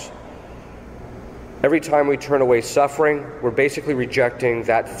cross. Every time we turn away suffering, we're basically rejecting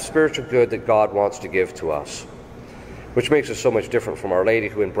that spiritual good that God wants to give to us, which makes us so much different from Our Lady,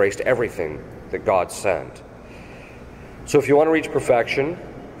 who embraced everything that God sent. So if you want to reach perfection,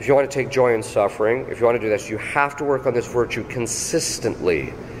 if you want to take joy in suffering, if you want to do this, you have to work on this virtue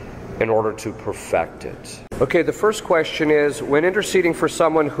consistently in order to perfect it. Okay, the first question is, when interceding for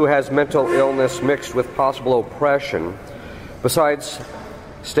someone who has mental illness mixed with possible oppression, besides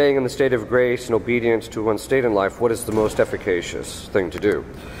staying in the state of grace and obedience to one's state in life, what is the most efficacious thing to do?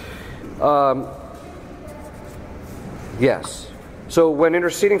 Yes. So when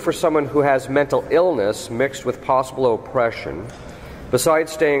interceding for someone who has mental illness mixed with possible oppression,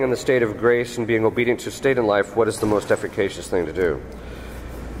 besides staying in the state of grace and being obedient to state in life, what is the most efficacious thing to do?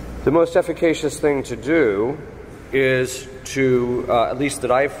 The most efficacious thing to do is to, at least that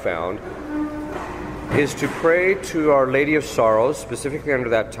I've found, is to pray to Our Lady of Sorrows, specifically under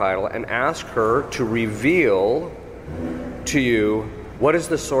that title, and ask her to reveal to you what is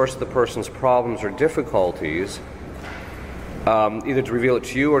the source of the person's problems or difficulties, either to reveal it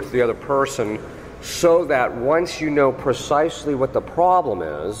to you or to the other person, so that once you know precisely what the problem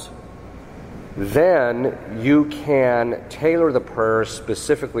is, then you can tailor the prayers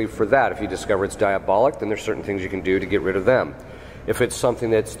specifically for that. If you discover it's diabolic, then there's certain things you can do to get rid of them. If it's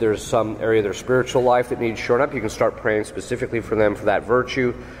something there's some area of their spiritual life that needs shored up, you can start praying specifically for them for that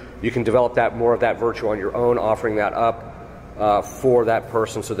virtue. You can develop more of that virtue on your own, offering that up for that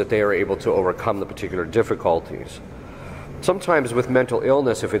person so that they are able to overcome the particular difficulties. Sometimes with mental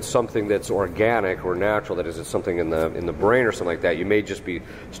illness, if it's something that's organic or natural, that is, it's something in the brain or something like that, you may just be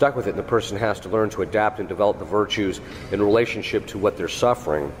stuck with it, and the person has to learn to adapt and develop the virtues in relationship to what they're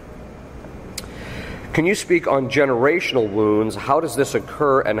suffering. Can you speak on generational wounds? How does this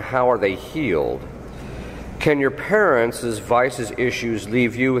occur and how are they healed? Can your parents' vices, issues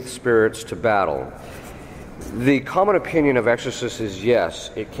leave you with spirits to battle? The common opinion of exorcists is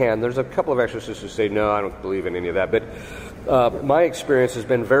yes, it can. There's a couple of exorcists who say, no, I don't believe in any of that. But my experience has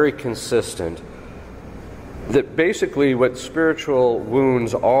been very consistent that basically what spiritual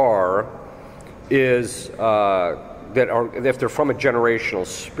wounds are is if they're from a generational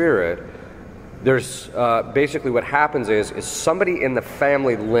spirit, there's basically what happens is somebody in the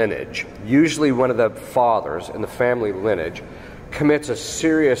family lineage, usually one of the fathers in the family lineage, commits a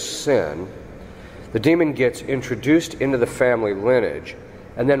serious sin. The demon gets introduced into the family lineage,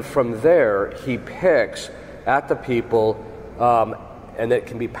 and then from there he picks at the people, and that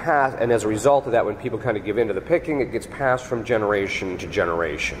can be passed, and as a result of that, when people kind of give in to the picking, it gets passed from generation to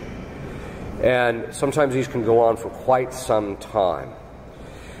generation. And sometimes these can go on for quite some time.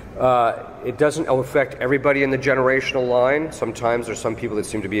 It doesn't affect everybody in the generational line. Sometimes there's some people that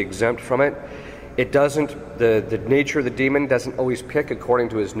seem to be exempt from it. It doesn't, the nature of the demon doesn't always pick according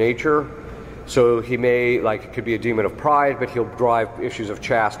to his nature. So he may, it could be a demon of pride, but he'll drive issues of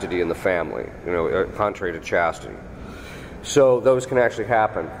chastity in the family, contrary to chastity. So those can actually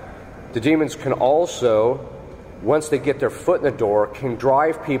happen. The demons can also, once they get their foot in the door, can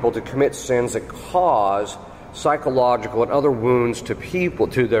drive people to commit sins that cause psychological and other wounds to people,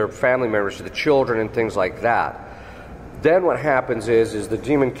 to their family members, to the children, and things like that. then what happens is the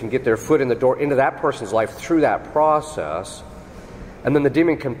demon can get their foot in the door into that person's life through that process, and then the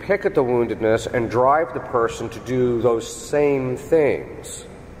demon can pick at the woundedness and drive the person to do those same things,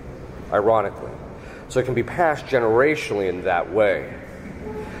 ironically. So it can be passed generationally in that way.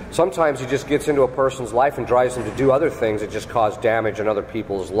 Sometimes he just gets into a person's life and drives them to do other things that just cause damage in other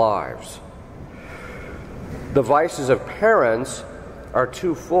people's lives. The vices of parents are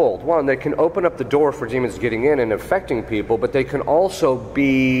twofold. One, they can open up the door for demons getting in and affecting people, but they can also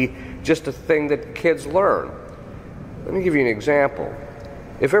be just a thing that kids learn. Let me give you an example.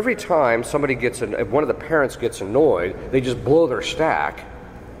 If every time if one of the parents gets annoyed, they just blow their stack,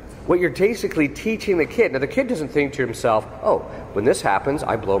 what you're basically teaching the kid, now the kid doesn't think to himself, oh, when this happens,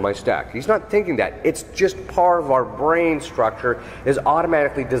 I blow my stack. He's not thinking that. It's just part of our brain structure is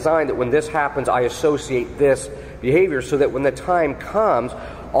automatically designed that when this happens, I associate this behavior, so that when the time comes,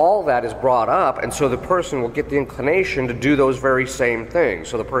 all that is brought up, and so the person will get the inclination to do those very same things.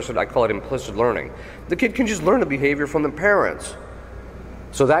 So the person, I call it implicit learning. The kid can just learn the behavior from the parents.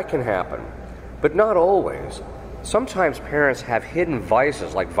 So that can happen, but not always. Sometimes parents have hidden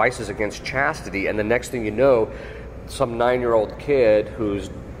vices, like vices against chastity, and the next thing you know, some 9-year-old kid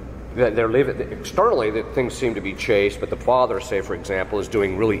they're living externally, that things seem to be chaste, but the father, say for example, is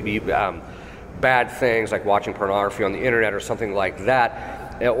doing really bad things like watching pornography on the internet or something like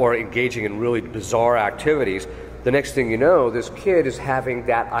that, or engaging in really bizarre activities. The next thing you know, this kid is having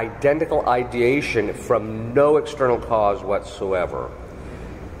that identical ideation from no external cause whatsoever.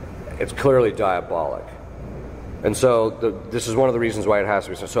 It's clearly diabolic. And so this is one of the reasons why it has to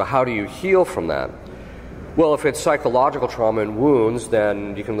be. So how do you heal from that? Well, if it's psychological trauma and wounds,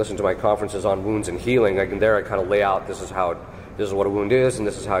 then you can listen to my conferences on wounds and healing. I kind of lay out this is what a wound is, and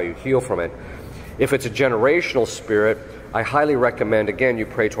this is how you heal from it. If it's a generational spirit, I highly recommend, again, you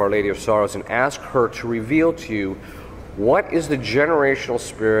pray to Our Lady of Sorrows and ask her to reveal to you what is the generational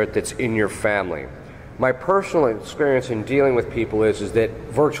spirit that's in your family. My personal experience in dealing with people is that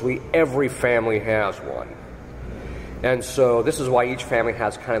virtually every family has one. And so this is why each family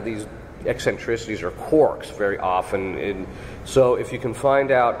has kind of these eccentricities or quirks very often. And so if you can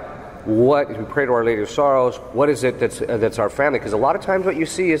find out if you pray to Our Lady of Sorrows, what is it that's our family? Because a lot of times what you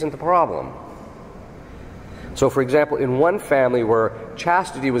see isn't the problem. So for example, in one family where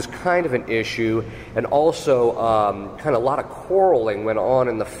chastity was kind of an issue, and also kind of a lot of quarreling went on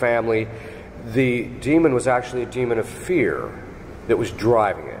in the family, the demon was actually a demon of fear that was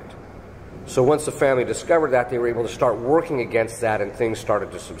driving it. So once the family discovered that, they were able to start working against that, and things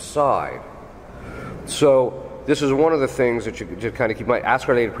started to subside. So this is one of the things that you just kind of keep in mind. Ask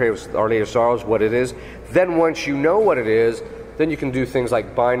Our Lady to pray with Our Lady of Sorrows what it is. Then once you know what it is, then you can do things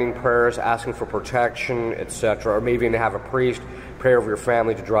like binding prayers, asking for protection, etc., or maybe even have a priest pray over your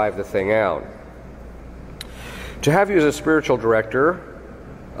family to drive the thing out. To have you as a spiritual director,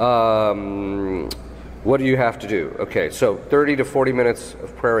 what do you have to do? Okay, so 30 to 40 minutes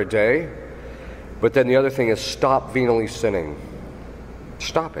of prayer a day. But then the other thing is stop venally sinning.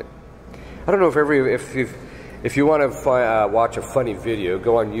 Stop it. I don't know if you want to watch a funny video,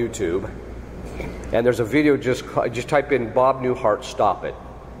 go on YouTube, and there's a video, just type in Bob Newhart, stop it,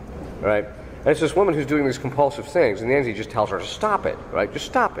 right? And it's this woman who's doing these compulsive things, and in the end he just tells her to stop it, right? Just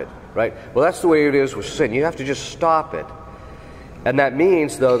stop it, right? Well, that's the way it is with sin. You have to just stop it. And that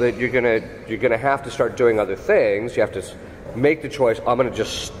means, though, that you're gonna have to start doing other things. You have to make the choice, I'm going to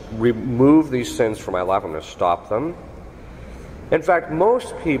just remove these sins from my life. I'm going to stop them. In fact,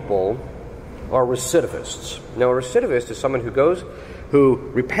 most people are recidivists. Now, a recidivist is someone who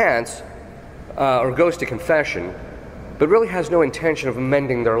repents or goes to confession, but really has no intention of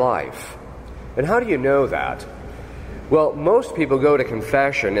amending their life. And how do you know that? Well, most people go to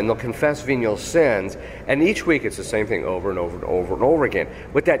confession and they'll confess venial sins, and each week it's the same thing over and over and over and over again.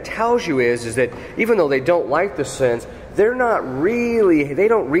 What that tells you is that even though they don't like the sins, they don't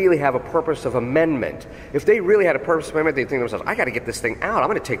really have a purpose of amendment. If they really had a purpose of amendment, they'd think to themselves, I got to get this thing out. I'm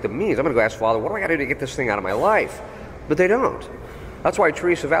going to take the means. I'm going to go ask Father, what do I got to do to get this thing out of my life? But they don't. That's why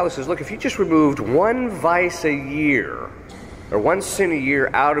Teresa of Avila says, look, if you just removed one vice a year, or one sin a year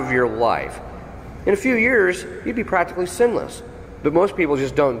out of your life, in a few years, you'd be practically sinless. But most people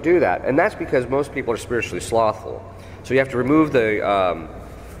just don't do that. And that's because most people are spiritually slothful. So you have to remove the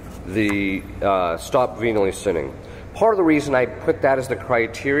stop venally sinning. Part of the reason I put that as the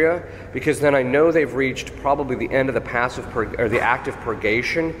criteria, because then I know they've reached probably the end of the the active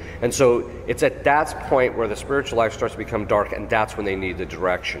purgation, and so it's at that point where the spiritual life starts to become dark, and that's when they need the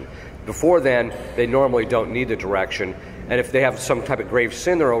direction. Before then, they normally don't need the direction, and if they have some type of grave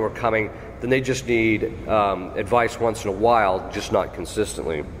sin they're overcoming, then they just need advice once in a while, just not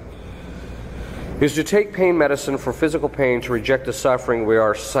consistently. is to take pain medicine for physical pain to reject the suffering we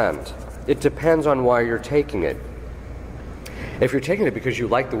are sent. It depends on why you're taking it. If you're taking it because you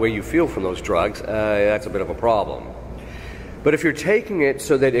like the way you feel from those drugs, that's a bit of a problem. But if you're taking it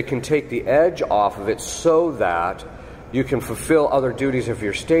so that it can take the edge off of it so that you can fulfill other duties of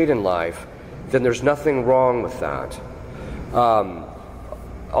your state in life, then there's nothing wrong with that.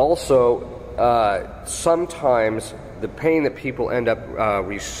 Sometimes the pain that people end up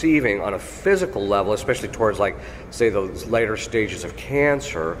receiving on a physical level, especially towards, like, say, those later stages of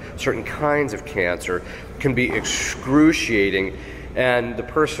cancer, certain kinds of cancer, can be excruciating. And the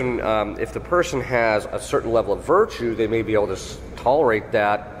person, if the person has a certain level of virtue, they may be able to tolerate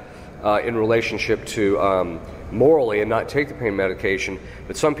that in relationship to morally and not take the pain medication.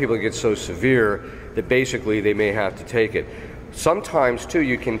 But some people get so severe that basically they may have to take it. Sometimes, too,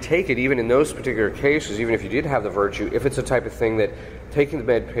 you can take it even in those particular cases, even if you did have the virtue, if it's a type of thing that taking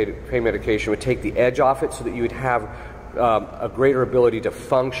the pain medication would take the edge off it so that you would have a greater ability to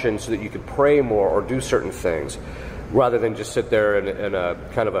function so that you could pray more or do certain things, rather than just sit there in a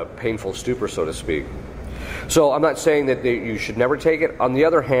kind of a painful stupor, so to speak. So I'm not saying that you should never take it. On the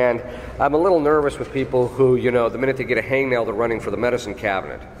other hand, I'm a little nervous with people who, you know, the minute they get a hangnail, they're running for the medicine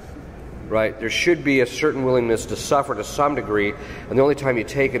cabinet. Right? There should be a certain willingness to suffer to some degree, and the only time you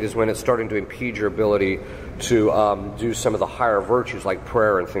take it is when it's starting to impede your ability to do some of the higher virtues like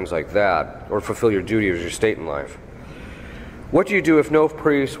prayer and things like that, or fulfill your duty as your state in life. What do you do if no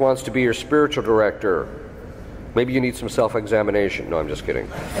priest wants to be your spiritual director? Maybe you need some self-examination. No, I'm just kidding.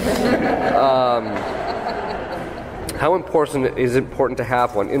 How important is it to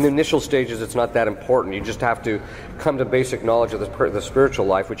have one? In the initial stages, it's not that important. You just have to come to basic knowledge of the spiritual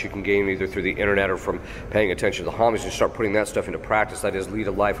life, which you can gain either through the internet or from paying attention to the homilies. You start putting that stuff into practice. That is, lead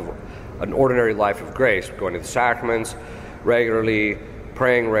an ordinary life of grace, going to the sacraments regularly,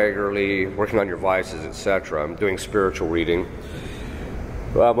 praying regularly, working on your vices, etc. Doing spiritual reading.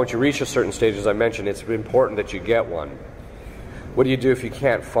 Once you reach a certain stage, as I mentioned, it's important that you get one. What do you do if you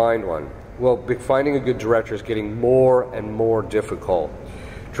can't find one? Well, finding a good director is getting more and more difficult.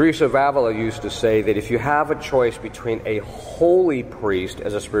 Teresa of Avila used to say that if you have a choice between a holy priest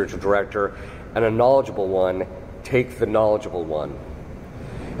as a spiritual director and a knowledgeable one, take the knowledgeable one.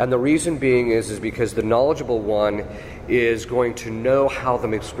 And the reason being is because the knowledgeable one is going to know how the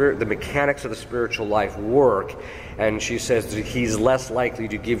mechanics of the spiritual life work, and she says that he's less likely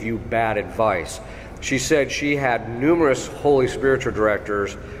to give you bad advice. She said she had numerous holy spiritual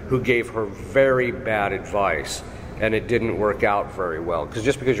directors who gave her very bad advice, and it didn't work out very well. Because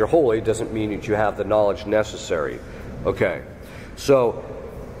just because you're holy doesn't mean that you have the knowledge necessary. Okay, so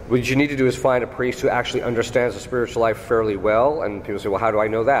what you need to do is find a priest who actually understands the spiritual life fairly well. And people say, well, how do I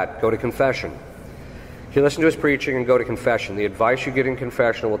know that? Go to confession. You listen to his preaching and go to confession. The advice you get in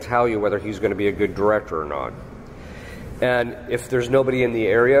confession will tell you whether he's going to be a good director or not. And if there's nobody in the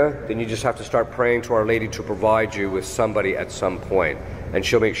area, then you just have to start praying to Our Lady to provide you with somebody at some point, and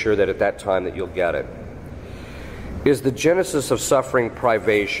she'll make sure that at that time that you'll get it. Is the genesis of suffering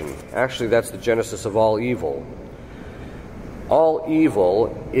privation? Actually, that's the genesis of all evil. All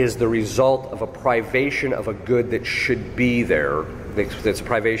evil is the result of a privation of a good that should be there. That's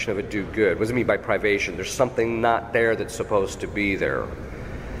privation of a do good. What does it mean by privation? There's something not there that's supposed to be there.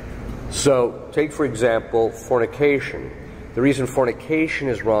 So, take for example, fornication. The reason fornication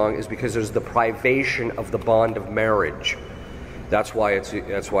is wrong is because there's the privation of the bond of marriage. That's why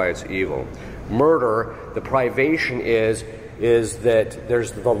it's evil. Murder, the privation is that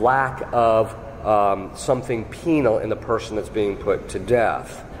there's the lack of something penal in the person that's being put to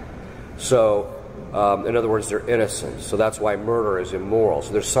death. So, in other words, they're innocent. So that's why murder is immoral.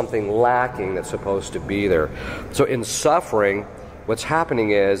 So there's something lacking that's supposed to be there. So in suffering, what's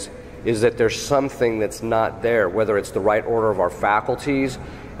happening is that there's something that's not there, whether it's the right order of our faculties,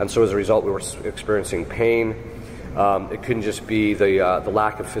 and so as a result we were experiencing pain. It couldn't just be the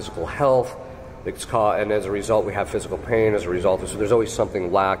lack of physical health, and as a result we have physical pain as a result. So there's always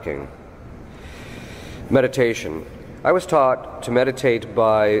something lacking. Meditation. I was taught to meditate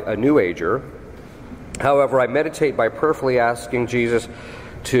by a New Ager. However, I meditate by prayerfully asking Jesus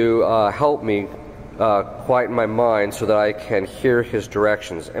to help me quieten my mind so that I can hear his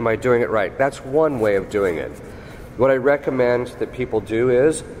directions. Am I doing it right? That's one way of doing it. What I recommend that people do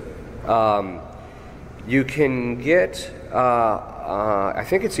is you can get, I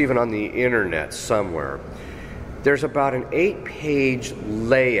think it's even on the internet somewhere, there's about an 8-page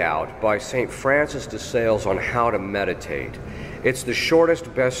layout by St. Francis de Sales on how to meditate. It's the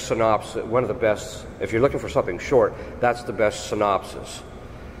shortest, best synopsis, one of the best. If you're looking for something short, that's the best synopsis.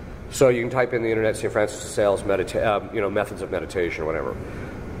 So you can type in the internet, St. Francis de Sales, methods of meditation or whatever.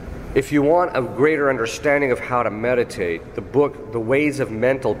 If you want a greater understanding of how to meditate, the book The Ways of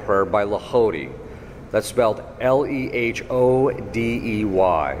Mental Prayer by Lehody, that's spelled Lehody.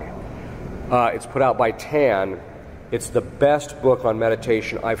 It's put out by Tan. It's the best book on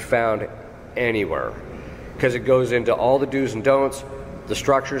meditation I've found anywhere, because it goes into all the do's and don'ts, the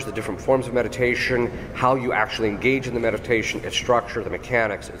structures, the different forms of meditation, how you actually engage in the meditation, its structure, the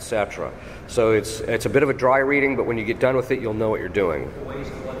mechanics, etc. So it's a bit of a dry reading, but when you get done with it, you'll know what you're doing.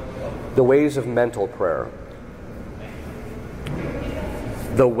 The Ways of Mental Prayer.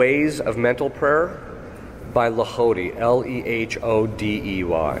 The Ways of Mental Prayer by Lehody,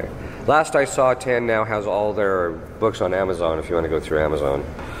 Lehody. Last I saw, Tan now has all their books on Amazon if you want to go through Amazon.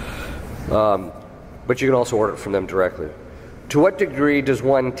 But you can also order it from them directly. To what degree does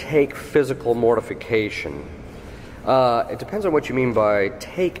one take physical mortification? It depends on what you mean by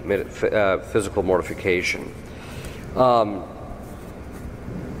take physical mortification.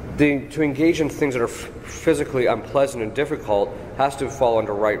 To engage in things that are physically unpleasant and difficult has to fall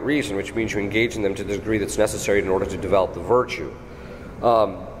under right reason, which means you engage in them to the degree that's necessary in order to develop the virtue.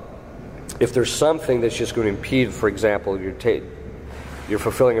 If there's something that's just going to impede, for example, your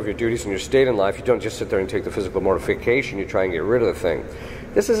fulfilling of your duties in your state in life, you don't just sit there and take the physical mortification, you try and get rid of the thing.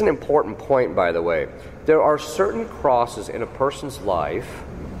 This is an important point, by the way. There are certain crosses in a person's life.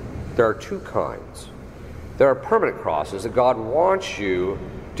 There are two kinds. There are permanent crosses that God wants you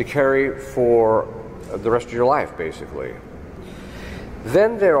to carry for the rest of your life, basically.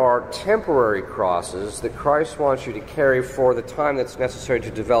 Then there are temporary crosses that Christ wants you to carry for the time that's necessary to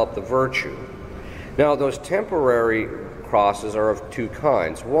develop the virtue. Now, those temporary crosses are of two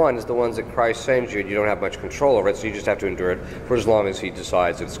kinds. One is the ones that Christ sends you and you don't have much control over it, so you just have to endure it for as long as he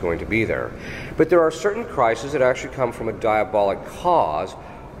decides that it's going to be there. But there are certain crises that actually come from a diabolic cause,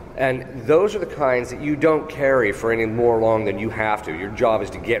 and those are the kinds that you don't carry for any more long than you have to. Your job is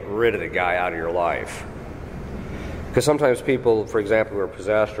to get rid of the guy out of your life. Because sometimes people, for example, who are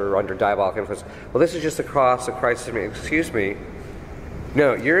possessed or under diabolic influence, well, this is just the cross that Christ sent me. Excuse me.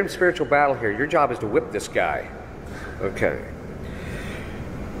 No, you're in spiritual battle here. Your job is to whip this guy. Okay.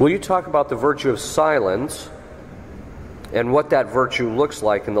 Will you talk about the virtue of silence and what that virtue looks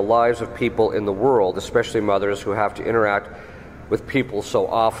like in the lives of people in the world, especially mothers who have to interact with people so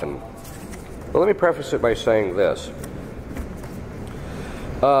often? Well, let me preface it by saying this.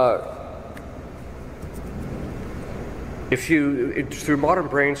 Through modern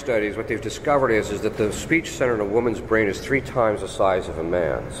brain studies, what they've discovered is that the speech center in a woman's brain is 3 times the size of a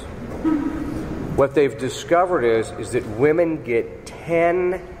man's. What they've discovered is that women get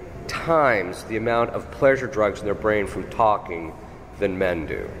 10 times the amount of pleasure drugs in their brain from talking than men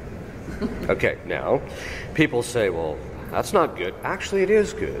do. Okay, now, people say, well, that's not good. Actually, it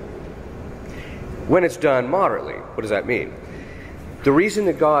is good. When it's done moderately. What does that mean? The reason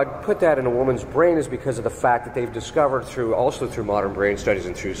that God put that in a woman's brain is because of the fact that they've discovered also through modern brain studies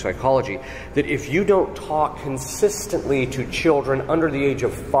and through psychology, that if you don't talk consistently to children under the age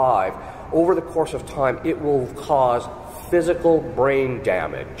of 5, over the course of time, it will cause physical brain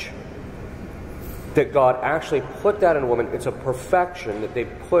damage. That God actually put that in a woman. It's a perfection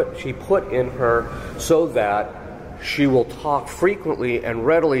that she put in her so that she will talk frequently and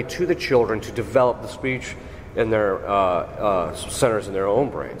readily to the children to develop the speech in their centers in their own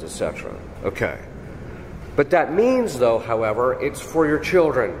brains, etc. Okay. But that means, though, however, it's for your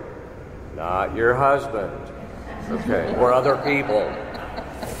children, not your husband, okay, or other people.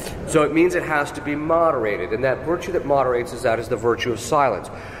 So it means it has to be moderated, and that virtue that moderates is the virtue of silence.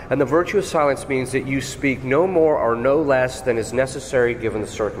 And the virtue of silence means that you speak no more or no less than is necessary given the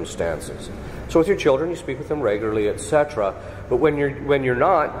circumstances. So with your children, you speak with them regularly, etc. But when you're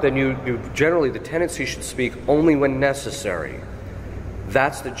not, then you generally, the tendency should speak only when necessary.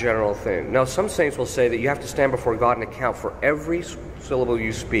 That's the general thing. Now, some saints will say that you have to stand before God and account for every syllable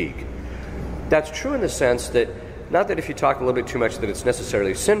you speak. That's true in the sense that, not that if you talk a little bit too much that it's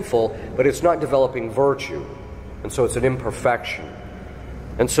necessarily sinful, but it's not developing virtue. And so it's an imperfection.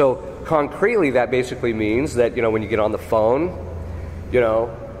 And so, concretely, that basically means that, when you get on the phone,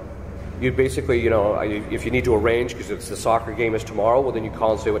 you basically, if you need to arrange, because it's the soccer game is tomorrow, well, then you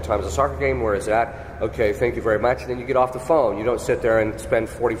call and say, what time is the soccer game, where is it at? Okay, thank you very much. And then you get off the phone. You don't sit there and spend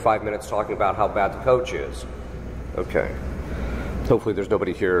 45 minutes talking about how bad the coach is. Okay. Hopefully there's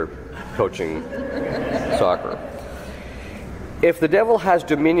nobody here coaching soccer. If the devil has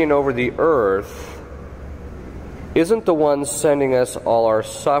dominion over the earth, isn't he the one sending us all our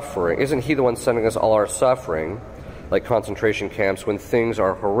suffering, like concentration camps, when things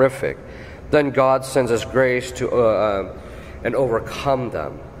are horrific? Then God sends us grace to and overcome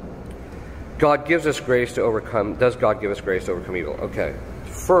them. God gives us grace to overcome. Does God give us grace to overcome evil? Okay.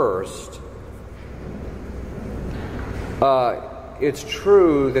 First, it's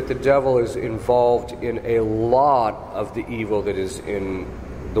true that the devil is involved in a lot of the evil that is in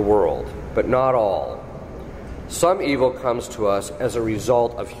the world, but not all. Some evil comes to us as a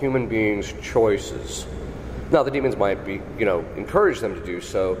result of human beings' choices. Now, the demons might be, encourage them to do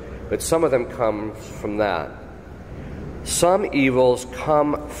so, but some of them come from that. Some evils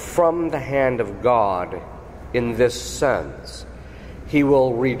come from the hand of God in this sense. He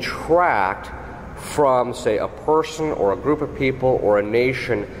will retract from, say, a person or a group of people or a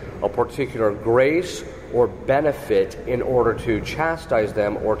nation a particular grace or benefit in order to chastise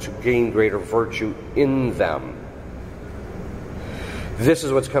them or to gain greater virtue in them. This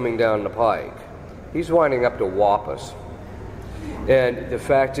is what's coming down the pike. He's winding up to whop us. And the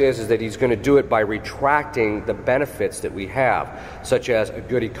fact is that he's going to do it by retracting the benefits that we have, such as a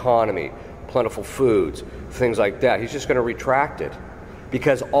good economy, plentiful foods, things like that. He's just going to retract it.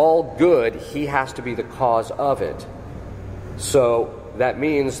 Because all good, he has to be the cause of it. So that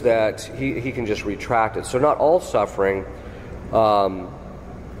means that he can just retract it. So not all suffering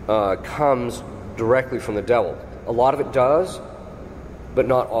comes directly from the devil. A lot of it does, but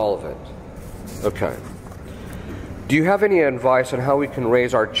not all of it. Okay. Do you have any advice on how we can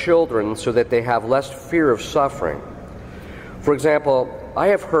raise our children so that they have less fear of suffering? For example, I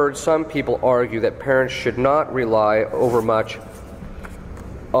have heard some people argue that parents should not rely overmuch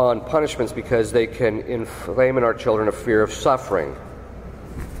on punishments because they can inflame in our children a fear of suffering.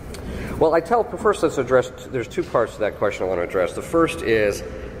 Well, first let's address, there's two parts to that question I want to address. The first is,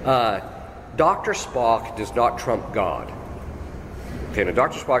 Dr. Spock does not trump God. Okay, now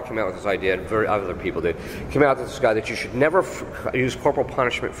Dr. Spock came out with this idea, and other people did, came out with this guy that you should never use corporal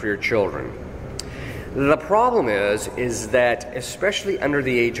punishment for your children. The problem is that, especially under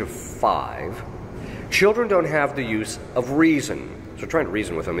the age of 5, children don't have the use of reason. So trying to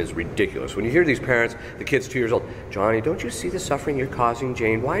reason with them is ridiculous. When you hear these parents, the kid's 2 years old, Johnny, don't you see the suffering you're causing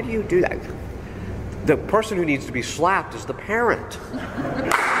Jane? Why do you do that? The person who needs to be slapped is the parent.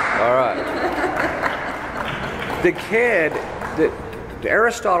 All right. The kid,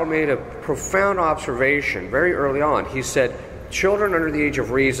 Aristotle made a profound observation very early on. He said, children under the age of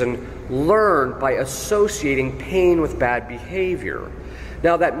reason learn by associating pain with bad behavior.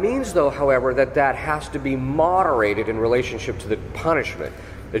 Now that means, though, however, that has to be moderated in relationship to the punishment.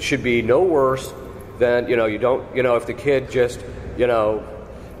 It should be no worse than, if the kid just,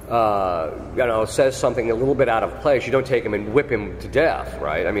 says something a little bit out of place, you don't take him and whip him to death,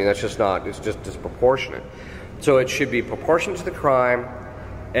 right? I mean, that's just not, it's just disproportionate. So it should be proportionate to the crime,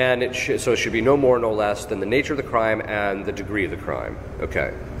 and it should be no more, no less than the nature of the crime and the degree of the crime.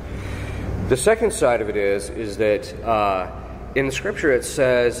 Okay. The second side of it is that in the Scripture it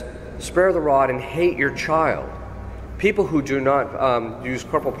says, spare the rod and hate your child. People who do not use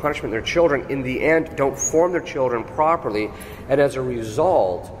corporal punishment in their children, in the end, don't form their children properly, and as a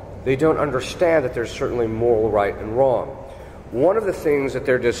result, they don't understand that there's certainly moral right and wrong. One of the things that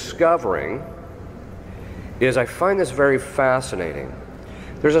they're discovering is, I find this very fascinating.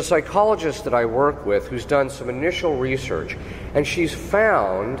 There's a psychologist that I work with who's done some initial research, and she's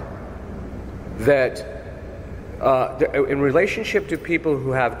found that in relationship to people who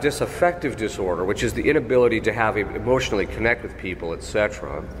have disaffective disorder, which is the inability to emotionally connect with people,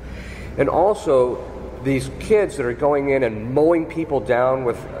 etc., and also these kids that are going in and mowing people down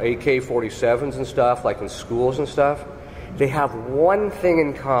with AK-47s and stuff, like in schools and stuff, they have one thing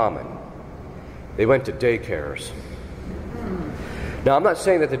in common. They went to daycares. Now, I'm not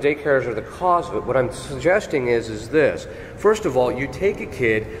saying that the daycares are the cause of it. What I'm suggesting is this. First of all, you take a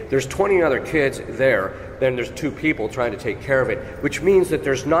kid, there's 20 other kids there, then there's 2 people trying to take care of it, which means that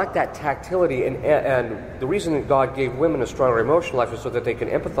there's not that tactility, and the reason that God gave women a stronger emotional life is so that they can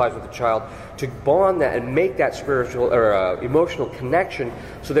empathize with the child, to bond that and make that spiritual or emotional connection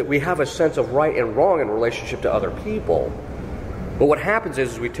so that we have a sense of right and wrong in relationship to other people. But what happens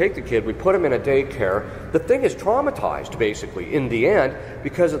is we take the kid, we put him in a daycare. The thing is traumatized, basically, in the end,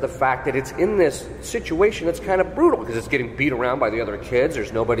 because of the fact that it's in this situation that's kind of brutal, because it's getting beat around by the other kids,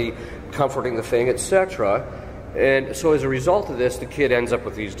 there's nobody comforting the thing, etc. And so as a result of this, the kid ends up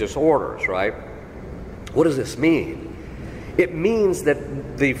with these disorders, right? What does this mean? It means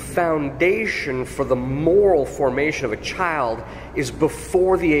that the foundation for the moral formation of a child is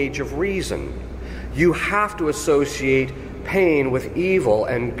before the age of reason. You have to associate pain with evil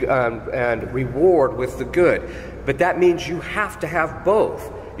and reward with the good. But that means you have to have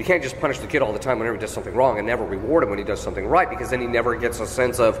both. You can't just punish the kid all the time whenever he does something wrong and never reward him when he does something right, because then he never gets a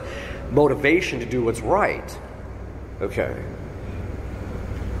sense of motivation to do what's right. Okay.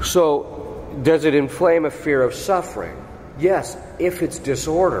 So, does it inflame a fear of suffering? Yes, if it's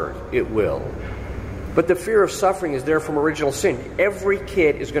disordered, it will. But the fear of suffering is there from original sin. Every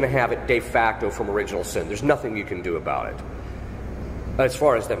kid is going to have it de facto from original sin. There's nothing you can do about it as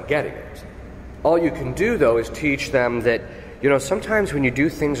far as them getting it. All you can do, though, is teach them that, sometimes when you do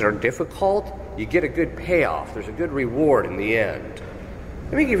things that are difficult, you get a good payoff. There's a good reward in the end.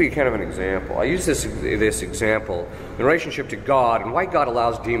 Let me give you kind of an example. I use this example in relationship to God and why God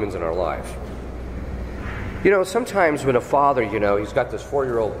allows demons in our life. Sometimes when a father, he's got this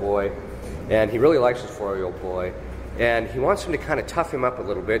 4-year-old boy, and he really likes his 4-year-old boy, and he wants him to kind of tough him up a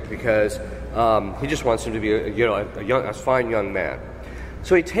little bit because he just wants him to be a fine young man.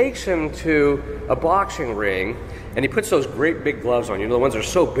 So he takes him to a boxing ring, and he puts those great big gloves on. The ones that are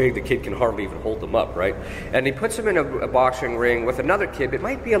so big the kid can hardly even hold them up, right? And he puts him in a boxing ring with another kid that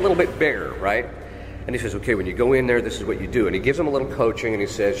might be a little bit bigger, right? And he says, okay, when you go in there, this is what you do. And he gives him a little coaching, and he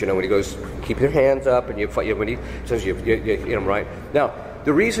says, when he goes, keep your hands up, and when he says you hit him, right? Now,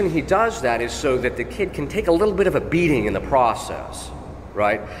 the reason he does that is so that the kid can take a little bit of a beating in the process,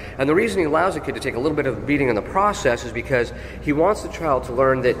 right? And the reason he allows the kid to take a little bit of a beating in the process is because he wants the child to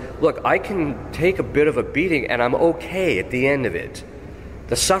learn that, look, I can take a bit of a beating and I'm okay at the end of it.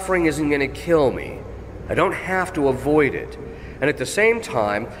 The suffering isn't going to kill me. I don't have to avoid it. And at the same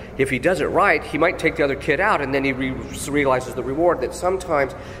time, if he does it right, he might take the other kid out, and then he realizes the reward that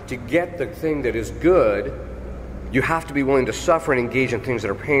sometimes to get the thing that is good, you have to be willing to suffer and engage in things that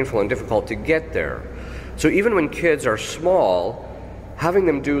are painful and difficult to get there. So even when kids are small, having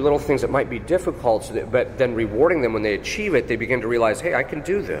them do little things that might be difficult, but then rewarding them when they achieve it, they begin to realize, hey, I can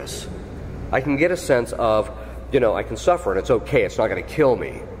do this. I can get a sense of, I can suffer and it's okay, it's not going to kill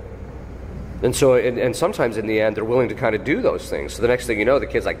me. And so, and sometimes in the end, they're willing to kind of do those things. So the next thing you know, the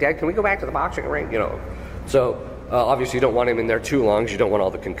kid's like, Dad, can we go back to the boxing ring? So obviously you don't want him in there too long because you don't want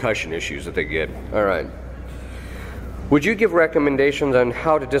all the concussion issues that they get. All right. Would you give recommendations on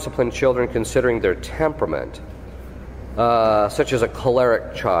how to discipline children considering their temperament, such as a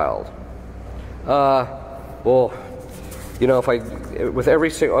choleric child?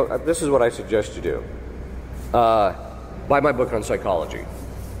 This is what I suggest you do. Buy my book on psychology.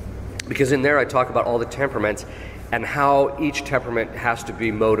 Because in there I talk about all the temperaments and how each temperament has to be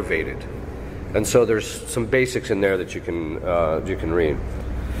motivated. And so there's some basics in there that you can read.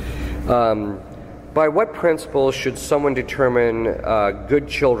 By what principles should someone determine good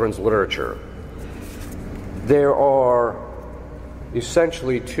children's literature? There are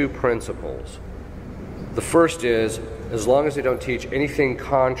essentially two principles. The first is, as long as they don't teach anything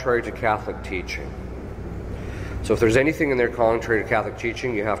contrary to Catholic teaching. So if there's anything in there contrary to Catholic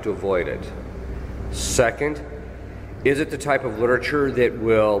teaching, you have to avoid it. Second, is it the type of literature that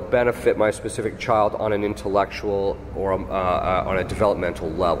will benefit my specific child on an intellectual or on a developmental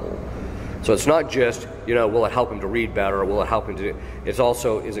level? So it's not just, will it help him to read better, or will it help him to... It's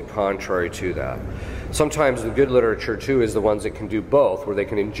also, is it contrary to that? Sometimes the good literature, too, is the ones that can do both, where they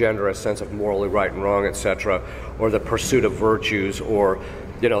can engender a sense of morally right and wrong, etc., or the pursuit of virtues, or...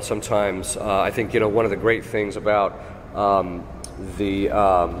 sometimes I think, one of the great things about the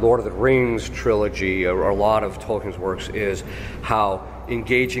Lord of the Rings trilogy, or a lot of Tolkien's works, is how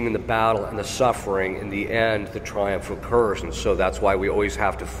engaging in the battle and the suffering, in the end, the triumph occurs. And so that's why we always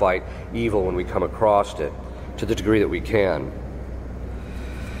have to fight evil when we come across it, to the degree that we can.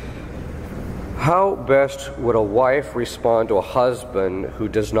 How best would a wife respond to a husband who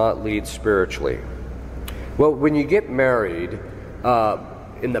does not lead spiritually? Well, when you get married...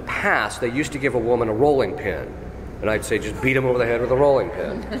 in the past, they used to give a woman a rolling pin. And I'd say, just beat him over the head with a rolling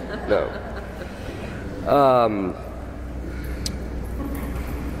pin. No.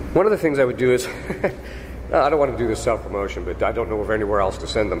 One of the things I would do is, I don't want to do this self-promotion, but I don't know of anywhere else to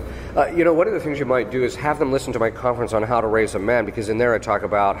send them. One of the things you might do is have them listen to my conference on how to raise a man, because in there I talk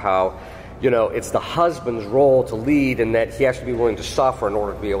about how, it's the husband's role to lead, and that he has to be willing to suffer in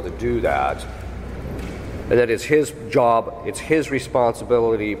order to be able to do that. And that it's his job, it's his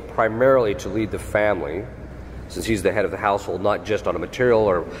responsibility primarily to lead the family, since he's the head of the household, not just on a material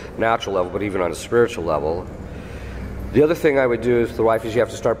or natural level, but even on a spiritual level. The other thing I would do is the wife is you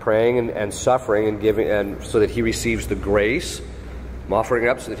have to start praying and suffering and giving, and so that he receives the grace. I'm offering it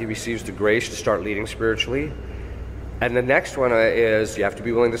up so that he receives the grace to start leading spiritually. And the next one is you have to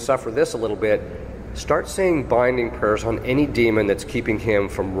be willing to suffer this a little bit. Start saying binding prayers on any demon that's keeping him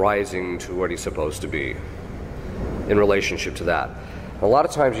from rising to what he's supposed to be in relationship to that. A lot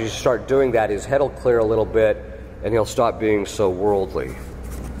of times you start doing that, his head will clear a little bit and he'll stop being so worldly.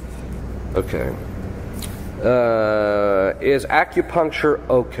 Okay. Is acupuncture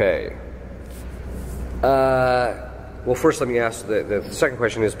okay? Well, first let me ask, the second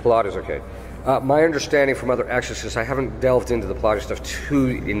question is Pilates okay? My understanding from other exorcists, I haven't delved into the Pilates stuff too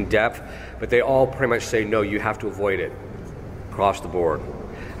in depth, but they all pretty much say, no, you have to avoid it across the board.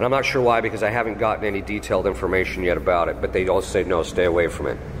 And I'm not sure why, because I haven't gotten any detailed information yet about it, but they all say, no, stay away from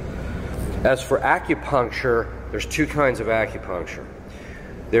it. As for acupuncture, there's two kinds of acupuncture.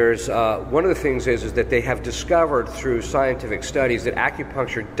 There's one of the things is that they have discovered through scientific studies that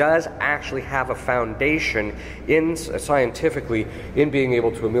acupuncture does actually have a foundation in scientifically in being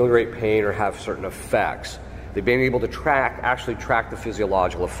able to ameliorate pain or have certain effects. They've been able to actually track the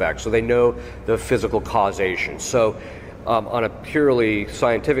physiological effects, so they know the physical causation. So on a purely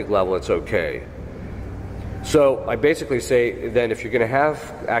scientific level, it's okay. So I basically say then if you're going to have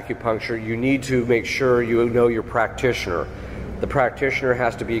acupuncture, you need to make sure you know your practitioner. The practitioner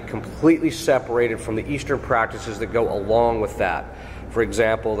has to be completely separated from the Eastern practices that go along with that. For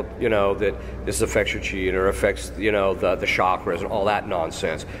example, that this affects your chi or affects, the chakras and all that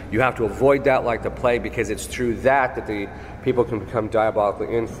nonsense. You have to avoid that like the plague, because it's through that the people can become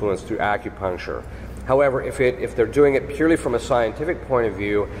diabolically influenced through acupuncture. However, if they're doing it purely from a scientific point of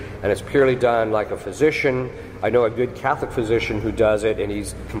view, and it's purely done like a physician, I know a good Catholic physician who does it, and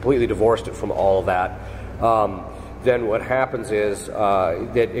he's completely divorced it from all of that. Then what happens is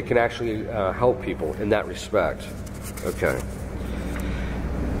that it can actually help people in that respect. Okay.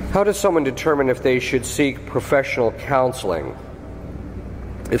 How does someone determine if they should seek professional counseling?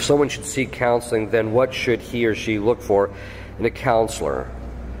 If someone should seek counseling, then what should he or she look for in a counselor?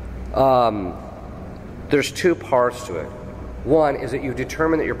 There's two parts to it. One is that you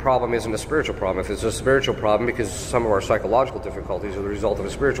determine that your problem isn't a spiritual problem. If it's a spiritual problem because some of our psychological difficulties are the result of a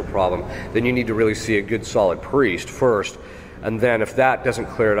spiritual problem, then you need to really see a good solid priest first, and then if that doesn't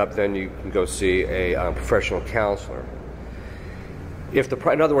clear it up, then you can go see a professional counselor.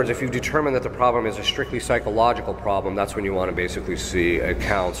 In other words, if you determine that the problem is a strictly psychological problem, that's when you want to basically see a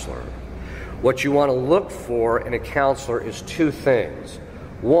counselor. What you want to look for in a counselor is two things.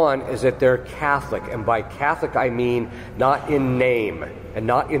 One is that they're Catholic, and by Catholic I mean not in name and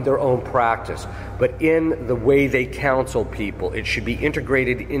not in their own practice, but in the way they counsel people. It should be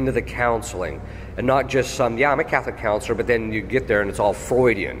integrated into the counseling, and not just I'm a Catholic counselor, but then you get there and it's all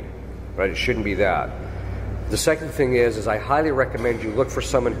Freudian, right? It shouldn't be that. The second thing is I highly recommend you look for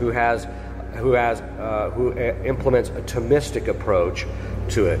someone who implements a Thomistic approach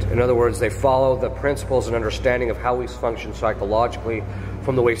to it. In other words, they follow the principles and understanding of how we function psychologically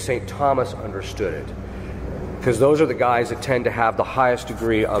from the way St. Thomas understood it. Because those are the guys that tend to have the highest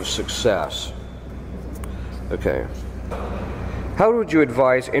degree of success. Okay. How would you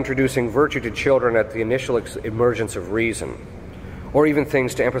advise introducing virtue to children at the initial emergence of reason? Or even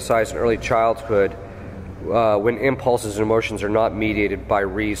things to emphasize in early childhood when impulses and emotions are not mediated by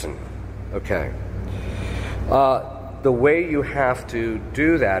reason? Okay. The way you have to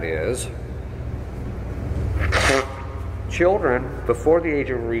do that is children before the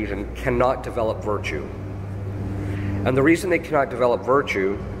age of reason cannot develop virtue. And the reason they cannot develop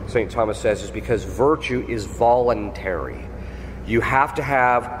virtue, St. Thomas says, is because virtue is voluntary. You have to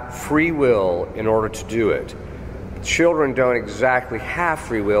have free will in order to do it. Children don't exactly have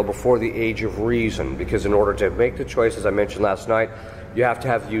free will before the age of reason, because in order to make the choice, as I mentioned last night, you have to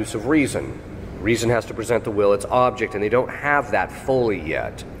have use of reason. Reason has to present the will its object, and they don't have that fully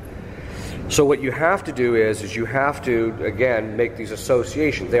yet. So what you have to do is you have to, again, make these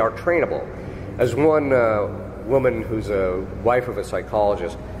associations. They are trainable. As one woman who's a wife of a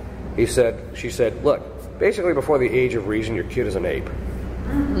psychologist, she said, look, basically before the age of reason, your kid is an ape.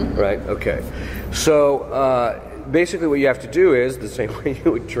 Mm-hmm. Right? Okay. So basically what you have to do is the same way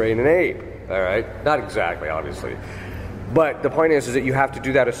you would train an ape. All right? Not exactly, obviously. But the point is that you have to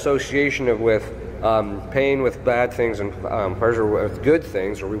do that association with pain with bad things and pleasure with good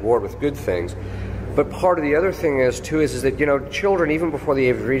things, or reward with good things. But part of the other thing is that children, even before the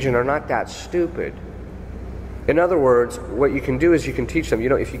age of reason, are not that stupid. In other words, what you can do is you can teach them,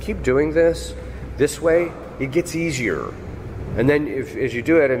 if you keep doing this way, it gets easier. And then as you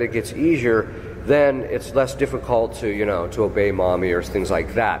do it and it gets easier, then it's less difficult to obey mommy or things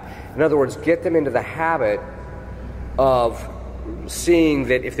like that. In other words, get them into the habit of seeing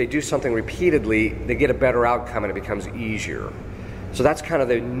that if they do something repeatedly, they get a better outcome and it becomes easier. So that's kind of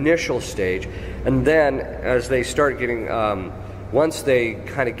the initial stage. And then as they start getting, once they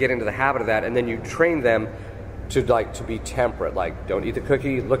kind of get into the habit of that, and then you train them to be temperate, like don't eat the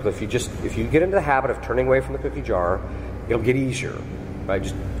cookie. Look, if you get into the habit of turning away from the cookie jar, it'll get easier, right?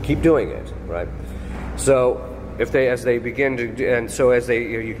 Just keep doing it, right? So you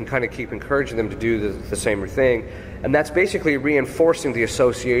can kind of keep encouraging them to do the same thing. And that's basically reinforcing the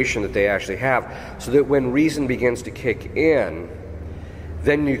association that they actually have, so that when reason begins to kick in,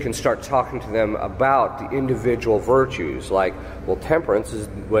 then you can start talking to them about the individual virtues. Like, well, temperance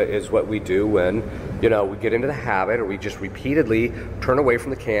is what we do when, we get into the habit, or we just repeatedly turn away from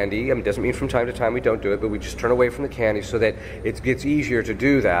the candy. I mean, it doesn't mean from time to time we don't do it, but we just turn away from the candy so that it gets easier to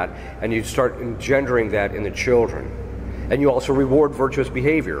do that, and you start engendering that in the children. And you also reward virtuous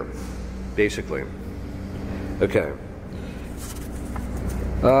behavior, basically. Okay.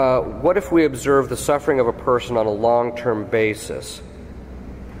 What if we observe the suffering of a person on a long-term basis?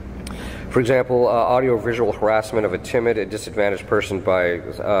 For example, audio-visual harassment of a timid and disadvantaged person by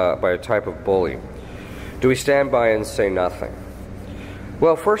a type of bully. Do we stand by and say nothing?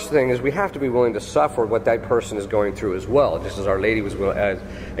 Well, first thing is we have to be willing to suffer what that person is going through as well, just as Our Lady was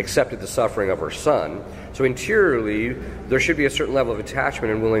accepted the suffering of her son. So interiorly, there should be a certain level of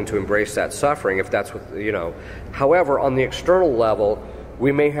attachment and willing to embrace that suffering if that's what, However, on the external level,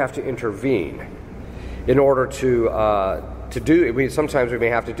 we may have to intervene in order sometimes we may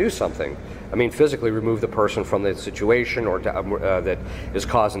have to do something. I mean, physically remove the person from the situation or that is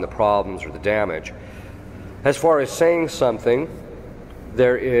causing the problems or the damage. As far as saying something,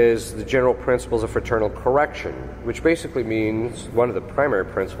 there is the general principles of fraternal correction, which basically means one of the primary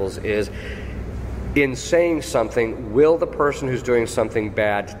principles is, in saying something, will the person who's doing something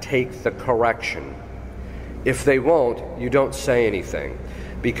bad take the correction? If they won't, you don't say anything.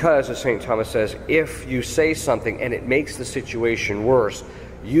 Because, as St. Thomas says, if you say something and it makes the situation worse,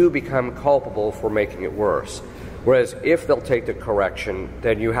 you become culpable for making it worse. Whereas if they'll take the correction,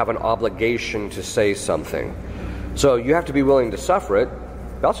 then you have an obligation to say something. So you have to be willing to suffer it.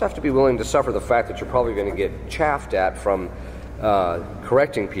 You also have to be willing to suffer the fact that you're probably going to get chaffed at from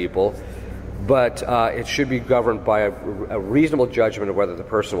correcting people. But it should be governed by a reasonable judgment of whether the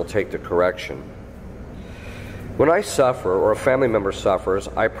person will take the correction. When I suffer, or a family member suffers,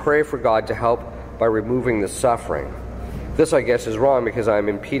 I pray for God to help by removing the suffering. This, I guess, is wrong because I'm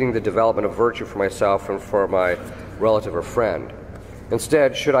impeding the development of virtue for myself and for my relative or friend.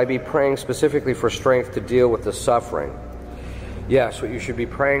 Instead, should I be praying specifically for strength to deal with the suffering? Yes, what you should be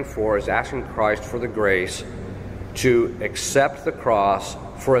praying for is asking Christ for the grace to accept the cross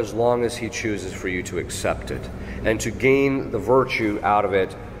for as long as He chooses for you to accept it, and to gain the virtue out of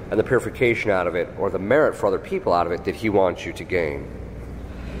it and the purification out of it, or the merit for other people out of it that He wants you to gain.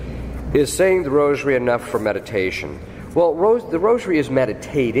 Is saying the rosary enough for meditation? Well, the rosary is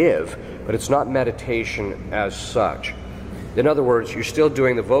meditative, but it's not meditation as such. In other words, you're still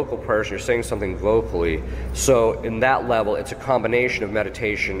doing the vocal prayers, you're saying something vocally, so in that level it's a combination of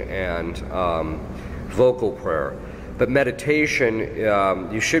meditation and vocal prayer. But meditation,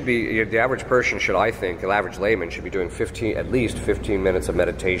 the average person should, I think, the average layman should be doing at least 15 minutes of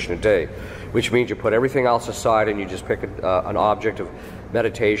meditation a day, which means you put everything else aside and you just pick an object of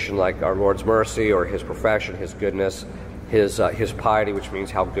meditation like our Lord's mercy or His perfection, His goodness, His piety, which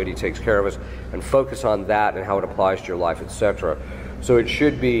means how good He takes care of us, and focus on that and how it applies to your life, etc. So it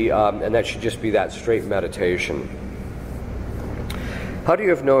should be, and that should just be that straight meditation. How do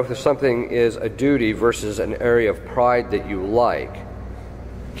you know if something is a duty versus an area of pride that you like?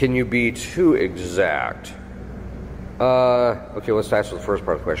 Can you be too exact? Okay, let's answer the first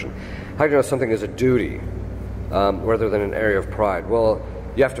part of the question. How do you know if something is a duty rather than an area of pride? Well,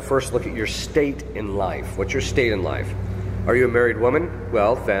 you have to first look at your state in life. What's your state in life? Are you a married woman?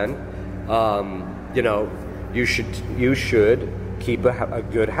 Well, then, you should keep a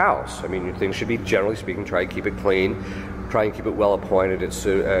good house. I mean, things should be, generally speaking, try to keep it clean. Try and keep it well appointed and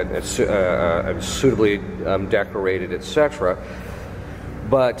suitably decorated, etc.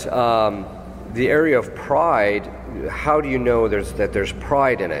 But the area of pride, how do you know that there's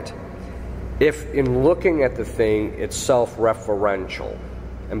pride in it? If in looking at the thing, it's self-referential.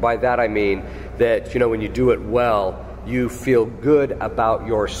 And by that I mean that, when you do it well, you feel good about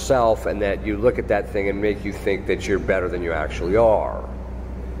yourself, and that you look at that thing and make you think that you're better than you actually are.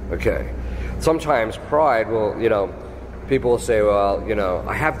 Okay. Sometimes pride will, people will say, well,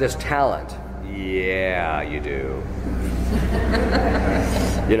 I have this talent. Yeah, you do.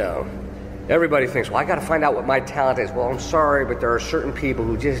 Everybody thinks, well, I got to find out what my talent is. Well, I'm sorry, but there are certain people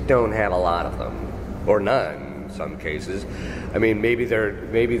who just don't have a lot of them, or none in some cases. I mean, maybe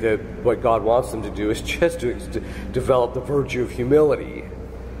what God wants them to do is just to develop the virtue of humility.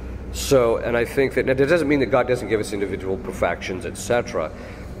 So, and I think that doesn't mean that God doesn't give us individual perfections, etc.,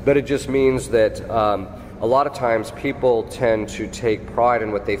 but it just means that a lot of times people tend to take pride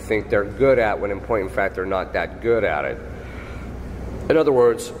in what they think they're good at, when in point in fact they're not that good at it. In other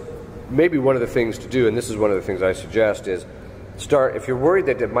words, maybe one of the things to do, and this is one of the things I suggest, is if you're worried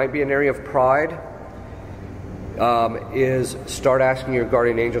that it might be an area of pride, is start asking your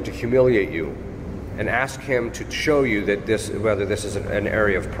guardian angel to humiliate you and ask Him to show you that whether this is an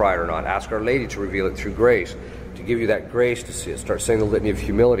area of pride or not. Ask Our Lady to reveal it through grace, to give you that grace to see it. Start saying the litany of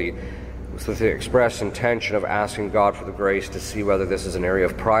humility with the express intention of asking God for the grace to see whether this is an area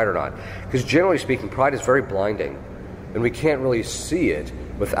of pride or not. Because generally speaking, pride is very blinding, and we can't really see it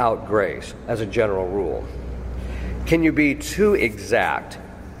without grace, as a general rule. Can you be too exact?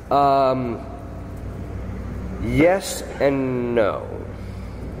 Yes and no.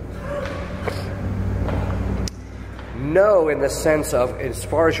 No, in the sense of, as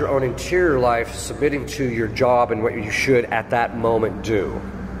far as your own interior life, submitting to your job and what you should at that moment do.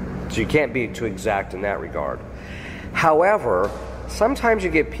 So you can't be too exact in that regard. However, sometimes you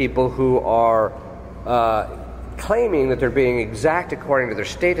get people who are claiming that they're being exact according to their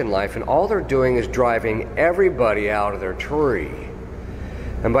state in life, and all they're doing is driving everybody out of their tree.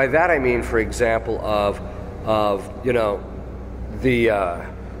 And by that I mean, for example,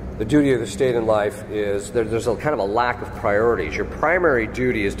 the duty of the state in life is there's a kind of a lack of priorities. Your primary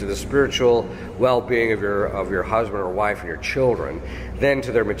duty is to the spiritual well-being of your husband or wife and your children, then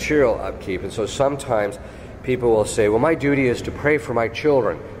to their material upkeep. And so sometimes people will say, well, my duty is to pray for my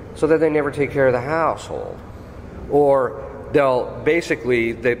children, so that they never take care of the household. Or the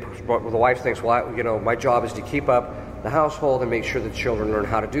wife thinks, well, my job is to keep up the household and make sure the children learn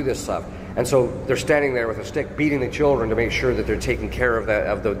how to do this stuff. And so they're standing there with a stick beating the children to make sure that they're taking care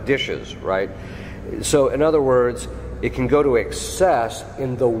of the dishes, right? So in other words, it can go to excess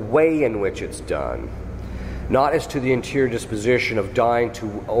in the way in which it's done, not as to the interior disposition of dying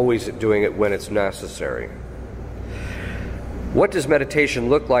to always doing it when it's necessary. What does meditation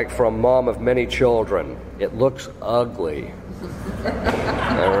look like for a mom of many children? It looks ugly.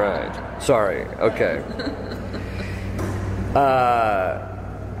 All right. Sorry. Okay.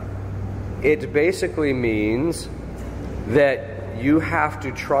 It basically means that you have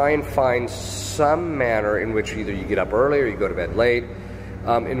to try and find some manner in which either you get up early or you go to bed late,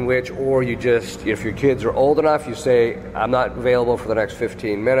 or you just, if your kids are old enough, you say, I'm not available for the next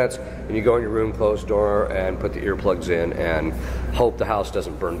 15 minutes, and you go in your room, close the door, and put the earplugs in and hope the house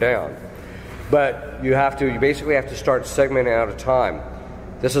doesn't burn down. But you basically have to start segmenting out a time.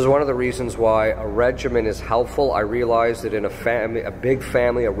 This is one of the reasons why a regimen is helpful. I realize that in a big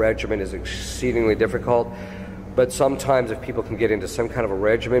family, a regimen is exceedingly difficult. But sometimes if people can get into some kind of a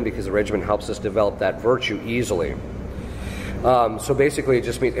regimen, because the regimen helps us develop that virtue easily. So basically it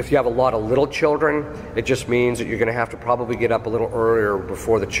just means if you have a lot of little children, it just means that you're going to have to probably get up a little earlier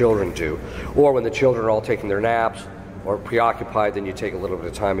before the children do. Or when the children are all taking their naps or preoccupied, then you take a little bit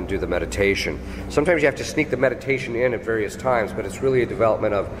of time and do the meditation. Sometimes you have to sneak the meditation in at various times, but it's really a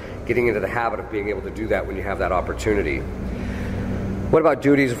development of getting into the habit of being able to do that when you have that opportunity. What about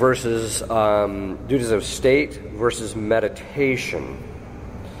duties of state versus meditation?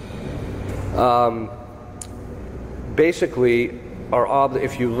 Basically,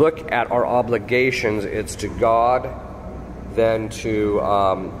 if you look at our obligations, it's to God, then to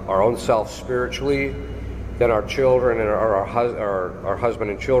our own self spiritually, then our children and our husband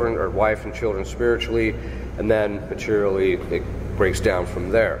and children, or wife and children spiritually, and then materially it breaks down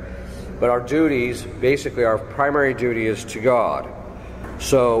from there. But our duties, basically our primary duty is to God.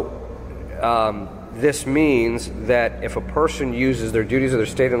 So this means that if a person uses their duties of their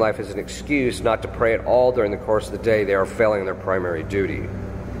state in life as an excuse not to pray at all during the course of the day, they are failing their primary duty.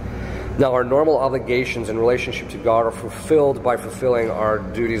 Now, our normal obligations in relationship to God are fulfilled by fulfilling our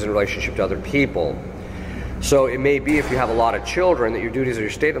duties in relationship to other people. So it may be, if you have a lot of children, that your duties of your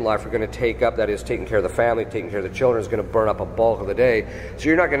state in life are going to take up, that is, taking care of the family, taking care of the children, is going to burn up a bulk of the day. So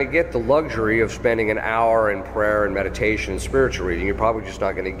you're not going to get the luxury of spending an hour in prayer and meditation and spiritual reading. You're probably just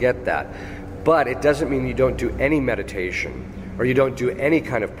not going to get that. But it doesn't mean you don't do any meditation or you don't do any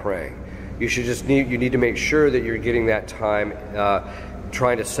kind of praying. You need to make sure that you're getting that time,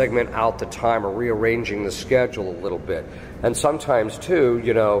 trying to segment out the time or rearranging the schedule a little bit. And sometimes too,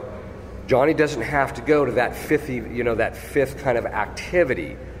 Johnny doesn't have to go to that fifth kind of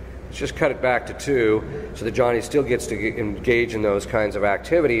activity. Let's just cut it back to 2 so that Johnny still gets to engage in those kinds of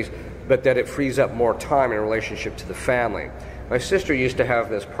activities, but that it frees up more time in relationship to the family. My sister used to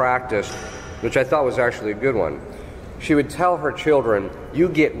have this practice, which I thought was actually a good one. She would tell her children, you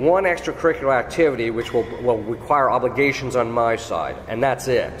get one extracurricular activity which will require obligations on my side, and that's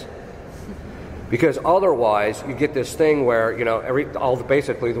it. Because otherwise, you get this thing where,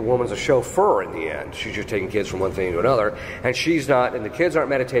 basically the woman's a chauffeur in the end. She's just taking kids from one thing to another, and she's not, and the kids aren't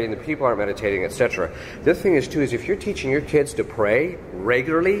meditating, the people aren't meditating, etc. The other thing is, too, is if you're teaching your kids to pray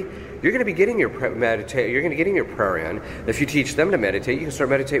regularly, you're going to be getting your prayer in. If you teach them to meditate, you can start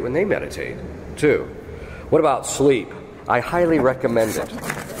meditate when they meditate, too. What about sleep? I highly recommend it.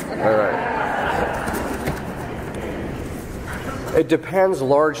 All right. It depends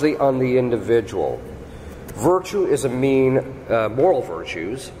largely on the individual. Virtue is a mean, moral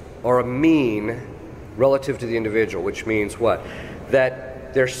virtues are a mean relative to the individual, which means what?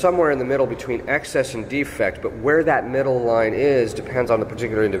 That they're somewhere in the middle between excess and defect, but where that middle line is depends on the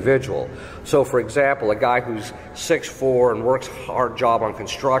particular individual. So, for example, a guy who's 6'4" and works a hard job on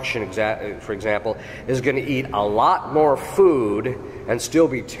construction, for example, is going to eat a lot more food and still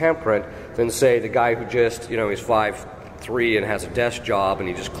be temperate than, say, the guy who just, he's 5'3" and has a desk job and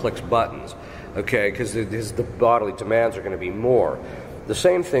he just clicks buttons, okay, because the bodily demands are going to be more. The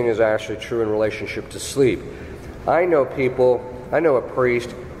same thing is actually true in relationship to sleep. I know a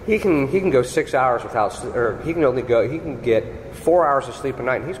priest, he can go 6 hours without sleep, or he can get 4 hours of sleep a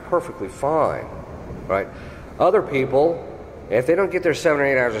night and he's perfectly fine, right? Other people, if they don't get their 7 or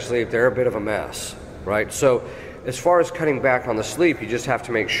 8 hours of sleep, they're a bit of a mess, right? So as far as cutting back on the sleep, you just have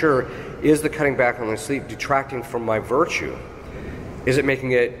to make sure, is the cutting back on the sleep detracting from my virtue? Is it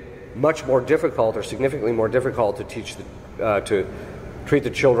making it much more difficult or significantly more difficult to teach to treat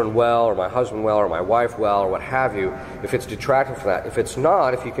the children well, or my husband well, or my wife well, or what have you, if it's detracting from that? If it's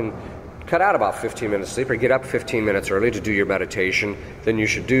not, if you can cut out about 15 minutes of sleep or get up 15 minutes early to do your meditation, then you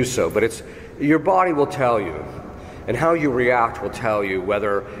should do so. But your body will tell you, and how you react will tell you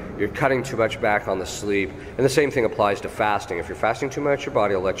whether you're cutting too much back on the sleep. And the same thing applies to fasting. If you're fasting too much, your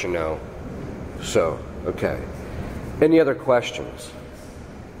body will let you know. So, okay. Any other questions?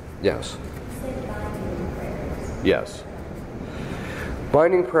 Yes. Yes.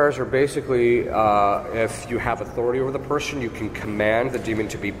 Binding prayers are basically, if you have authority over the person, you can command the demon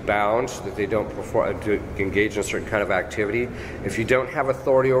to be bound so that they don't to engage in a certain kind of activity. If you don't have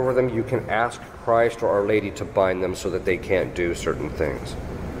authority over them, you can ask Christ or Our Lady to bind them so that they can't do certain things.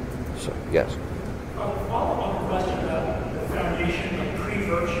 So, yes. Follow on the question about the foundation of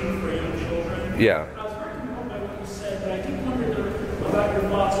pre-virtue for young children. Yeah. I was very moved by what you said, but I did wonder about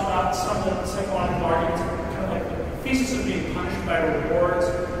your thoughts about some of the psychological arguments, kind of like the thesis of being punished by rewards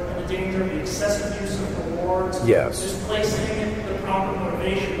and the danger of the excessive use of rewards. Yes. Displacing the proper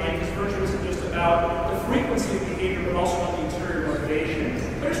motivation, right? Because virtue isn't just about the frequency of behavior, but also about the interior motivation.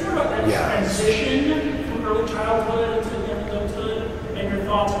 But I just wonder about that transition from early childhood to young adulthood, and your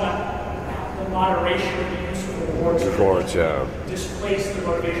thoughts about the moderation of the use of rewards. Rewards, yeah. Displace the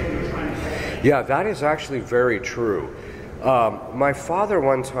motivation you're trying to get. Yeah, that is actually very true. My father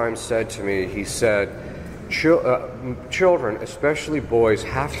one time said to me, he said, children, especially boys,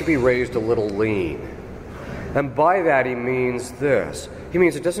 have to be raised a little lean. And by that he means this. He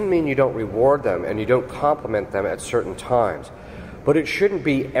means it doesn't mean you don't reward them and you don't compliment them at certain times. But it shouldn't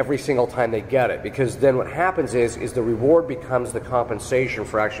be every single time they get it, because then what happens is the reward becomes the compensation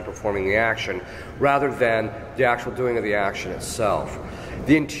for actually performing the action rather than the actual doing of the action itself.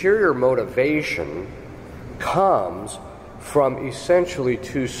 The interior motivation comes from essentially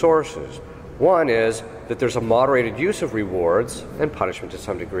two sources. One is that there's a moderated use of rewards and punishment to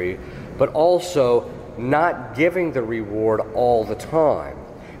some degree, but also not giving the reward all the time.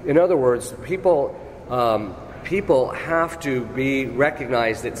 In other words, people have to be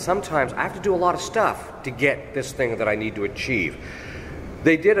recognized that sometimes I have to do a lot of stuff to get this thing that I need to achieve.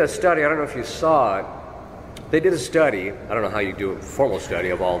 They did a study, I don't know if you saw it, they did a study, I don't know how you do a formal study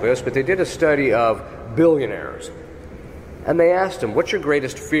of all this, but they did a study of billionaires. And they asked them, what's your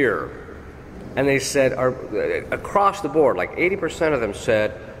greatest fear? And they said, across the board, like 80% of them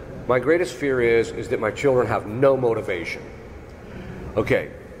said, my greatest fear is that my children have no motivation. Okay,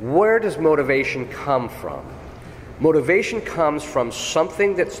 where does motivation come from? Motivation comes from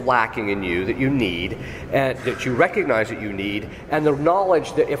something that's lacking in you that you need, and that you recognize that you need, and the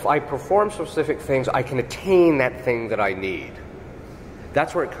knowledge that if I perform specific things, I can attain that thing that I need.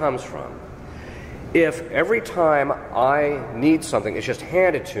 That's where it comes from. If every time I need something, it's just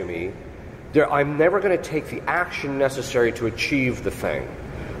handed to me, I'm never going to take the action necessary to achieve the thing.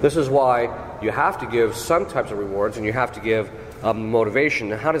 This is why you have to give some types of rewards, and you have to give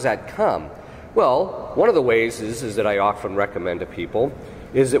motivation. How does that come? Well, one of the ways is that I often recommend to people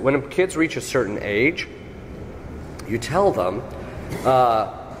is that when kids reach a certain age, you tell them,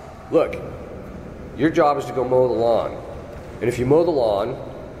 look, your job is to go mow the lawn. And if you mow the lawn,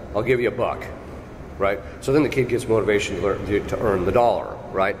 I'll give you $1, right? So then the kid gets motivation to earn the dollar,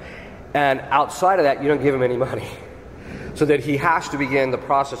 right? And outside of that, you don't give him any money. So that he has to begin the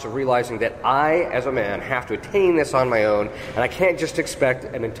process of realizing that I, as a man, have to attain this on my own, and I can't just expect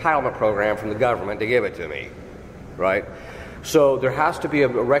an entitlement program from the government to give it to me, right? So there has to be a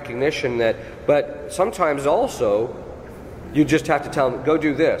recognition that, but sometimes also, you just have to tell them, go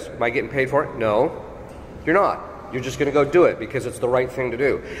do this. Am I getting paid for it? No, you're not. You're just going to go do it because it's the right thing to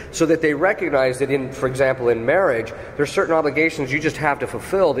do. So that they recognize that for example, in marriage, there's certain obligations you just have to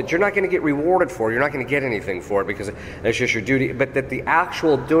fulfill that you're not going to get rewarded for. You're not going to get anything for it because it's just your duty. But that the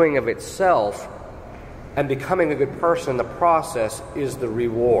actual doing of itself and becoming a good person in the process is the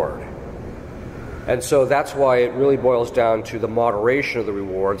reward. And so that's why it really boils down to the moderation of the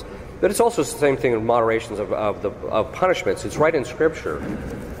rewards. But it's also the same thing in moderations of punishments. It's right in Scripture,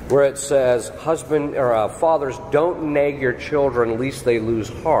 where it says, fathers, don't nag your children lest they lose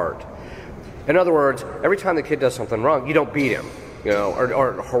heart. In other words, every time the kid does something wrong, you don't beat him,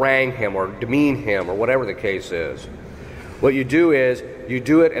 or harangue him, or demean him, or whatever the case is. What you do is, you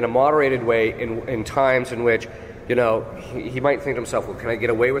do it in a moderated way in times in which, he might think to himself, well, can I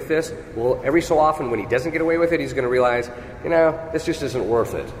get away with this? Well, every so often when he doesn't get away with it, he's going to realize, this just isn't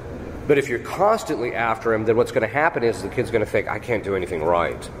worth it. But if you're constantly after him, then what's going to happen is the kid's going to think, I can't do anything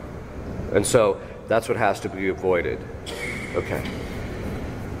right. And so that's what has to be avoided. Okay.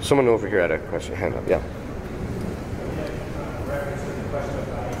 Someone over here had a question. Hand up. Yeah.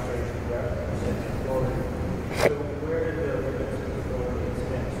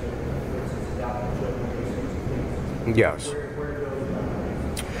 Yes.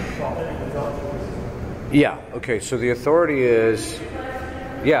 Yeah. Okay. So the authority is...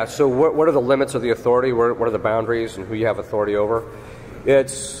 Yeah, so what are the limits of the authority? What are the boundaries and who you have authority over?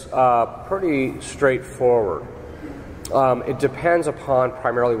 It's pretty straightforward. It depends upon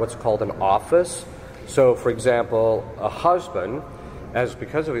primarily what's called an office. So, for example, a husband,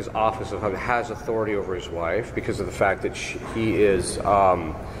 because of his office of husband, has authority over his wife because of the fact that he is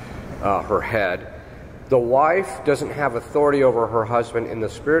her head. The wife doesn't have authority over her husband in the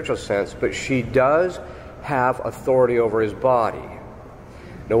spiritual sense, but she does have authority over his body.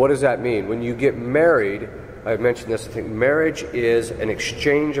 Now, what does that mean? When you get married, I've mentioned this, I think marriage is an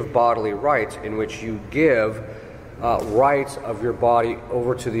exchange of bodily rights in which you give rights of your body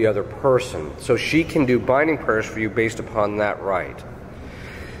over to the other person. So she can do binding prayers for you based upon that right.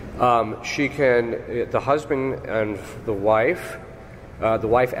 The husband and the wife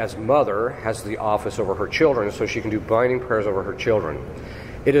as mother has the office over her children, so she can do binding prayers over her children.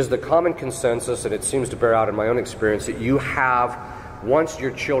 It is the common consensus, and it seems to bear out in my own experience, that you have, once your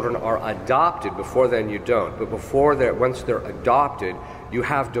children are adopted, before then you don't, but once they're adopted, you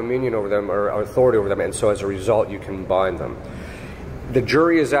have dominion over them or authority over them, and so as a result you can bind them. The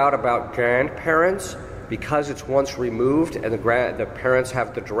jury is out about grandparents because it's once removed and the parents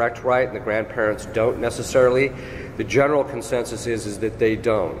have the direct right and the grandparents don't necessarily. The general consensus is that they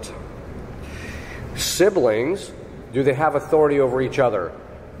don't. Siblings, do they have authority over each other?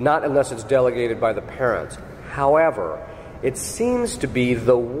 Not unless it's delegated by the parents. However, it seems to be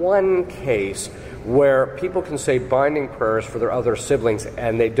the one case where people can say binding prayers for their other siblings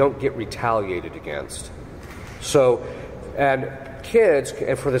and they don't get retaliated against. So, and kids,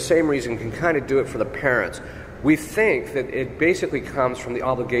 for the same reason, can kind of do it for the parents. We think that it basically comes from the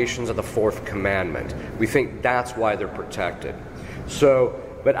obligations of the fourth commandment. We think that's why they're protected. So,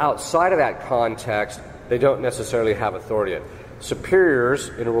 but outside of that context, they don't necessarily have authority. Superiors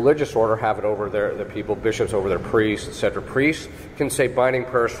in a religious order have it over their people, bishops over their priests, etc. Priests can say binding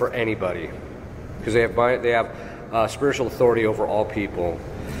prayers for anybody because they have spiritual authority over all people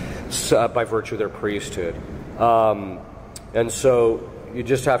by virtue of their priesthood. And so you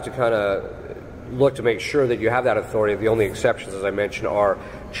just have to kind of look to make sure that you have that authority. The only exceptions, as I mentioned, are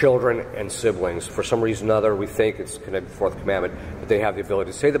children and siblings. For some reason or other, we think it's connected to the fourth commandment, but they have the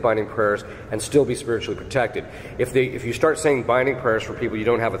ability to say the binding prayers and still be spiritually protected. If you start saying binding prayers for people you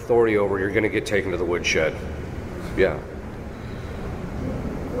don't have authority over, you're going to get taken to the woodshed. Yeah.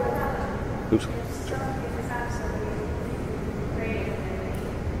 Oops.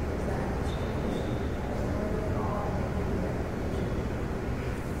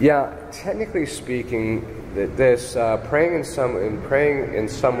 Yeah, technically speaking, this praying in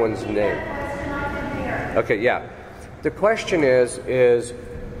someone's name. Okay, yeah. The question is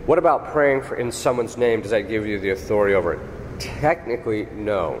what about praying in someone's name? Does that give you the authority over it? Technically,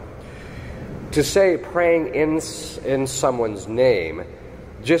 no. To say praying in someone's name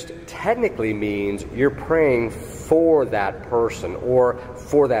just technically means you're praying for that person or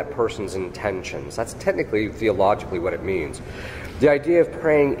for that person's intentions. That's technically, theologically, what it means. The idea of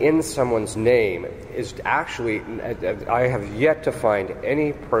praying in someone's name is actually, I have yet to find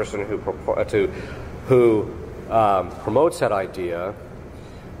any person who promotes that idea.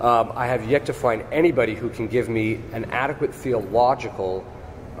 I have yet to find anybody who can give me an adequate theological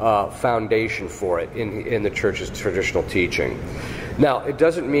foundation for it in the church's traditional teaching. Now, it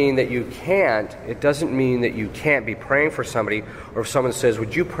doesn't mean that you can't. It doesn't mean that you can't be praying for somebody, or if someone says,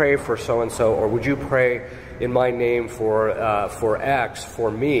 "Would you pray for so and so?" or "Would you pray in my name for X,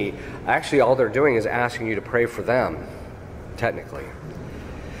 for me, actually all they're doing is asking you to pray for them, technically.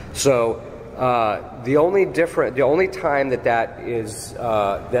 So the only time that is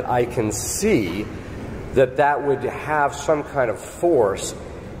that I can see that would have some kind of force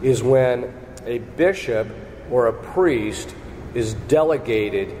is when a bishop or a priest is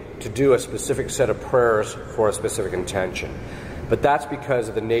delegated to do a specific set of prayers for a specific intention. But that's because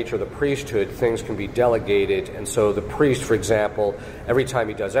of the nature of the priesthood. Things can be delegated, and so the priest, for example, every time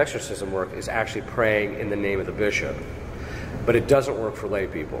he does exorcism work, is actually praying in the name of the bishop. But it doesn't work for lay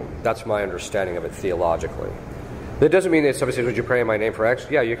people. That's my understanding of it theologically. That doesn't mean that somebody says, would you pray in my name for X?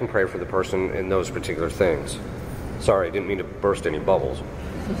 Yeah, you can pray for the person in those particular things. Sorry, I didn't mean to burst any bubbles.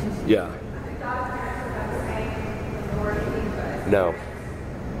 Yeah. No.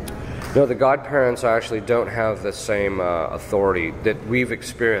 No, the godparents actually don't have the same authority that we've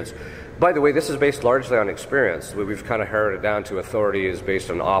experienced. By the way, this is based largely on experience. We've kind of narrowed it down to authority is based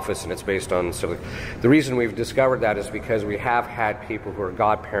on office, and it's based on civic. The reason we've discovered that is because we have had people who are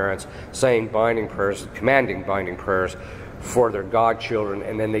godparents saying binding prayers, commanding binding prayers for their godchildren,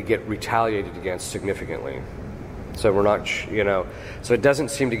 and then they get retaliated against significantly. So we're not, so it doesn't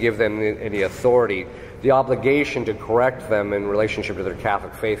seem to give them any authority. The obligation to correct them in relationship to their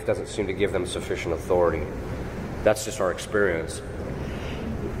Catholic faith doesn't seem to give them sufficient authority. That's just our experience.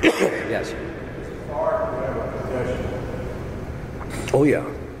 Yes. Oh yeah,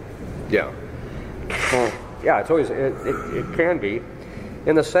 yeah, yeah. It's always it can be,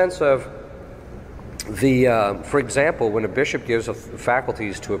 in the sense of for example, when a bishop gives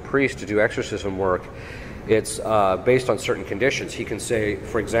faculties to a priest to do exorcism work, it's based on certain conditions. He can say,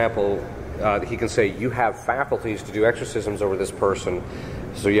 for example, he can say, you have faculties to do exorcisms over this person,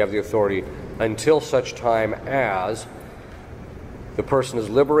 so you have the authority until such time as the person is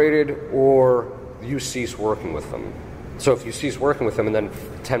liberated or you cease working with them. So if you cease working with them and then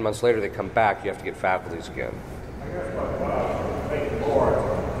 10 months later they come back, you have to get faculties again. I guess what make Lord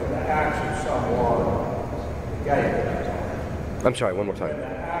in the acts of someone negate their authority. I'm sorry, one more time. In the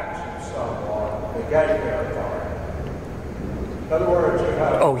acts of someone negate their authority. In other words, you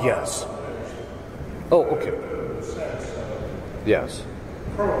have... Oh, yes. Oh, okay. The sense of yes.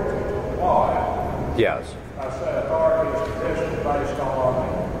 cruelty to why. Yes. I say authority is conditional based on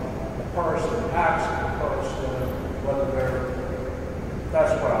the person, acts of the person, whether they're...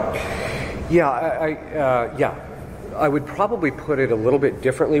 That's what I... Yeah, I would probably put it a little bit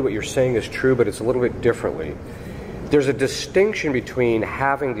differently. What you're saying is true, but it's a little bit differently. There's a distinction between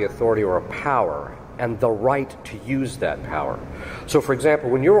having the authority or a power and the right to use that power. So, for example,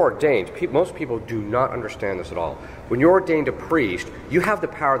 when you're ordained, most people do not understand this at all. When you're ordained a priest, you have the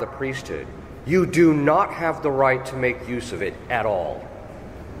power of the priesthood. You do not have the right to make use of it at all.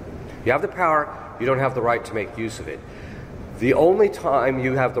 You have the power, you don't have the right to make use of it. The only time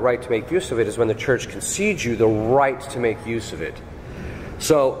you have the right to make use of it is when the church concedes you the right to make use of it.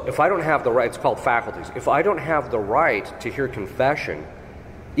 So if I don't have the right, it's called faculties. If I don't have the right to hear confession,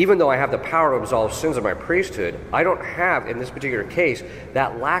 even though I have the power to absolve sins of my priesthood, I don't have, in this particular case,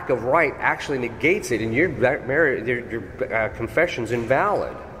 that lack of right actually negates it, and your confession's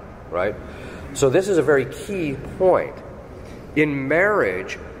invalid, right? So this is a very key point. In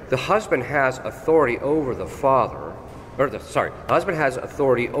marriage, the husband has authority over the father, the husband has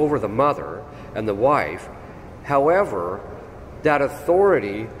authority over the mother and the wife. However, that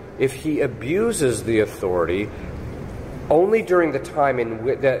authority, if he abuses the authority, only during the time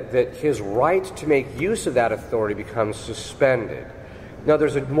that his right to make use of that authority becomes suspended. Now,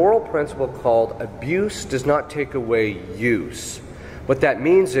 there's a moral principle called abuse does not take away use. What that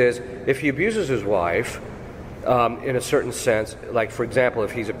means is, if he abuses his wife, in a certain sense, like, for example,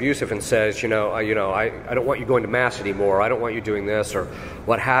 if he's abusive and says, I don't want you going to Mass anymore, I don't want you doing this, or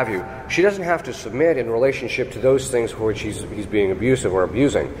what have you, she doesn't have to submit in relationship to those things for which he's being abusive or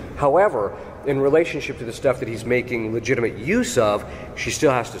abusing. However, in relationship to the stuff that he's making legitimate use of, she still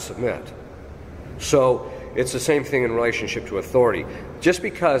has to submit. So it's the same thing in relationship to authority. Just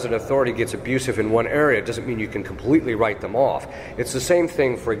because an authority gets abusive in one area doesn't mean you can completely write them off. It's the same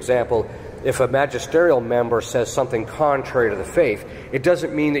thing, for example, if a magisterial member says something contrary to the faith, it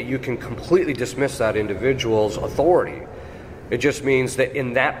doesn't mean that you can completely dismiss that individual's authority. It just means that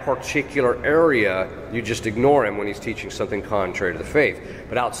in that particular area, you just ignore him when he's teaching something contrary to the faith.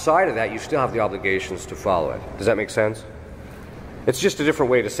 But outside of that, you still have the obligations to follow it. Does that make sense? It's just a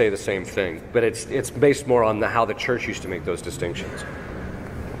different way to say the same thing, but it's based more on how the church used to make those distinctions.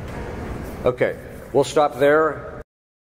 Okay, we'll stop there.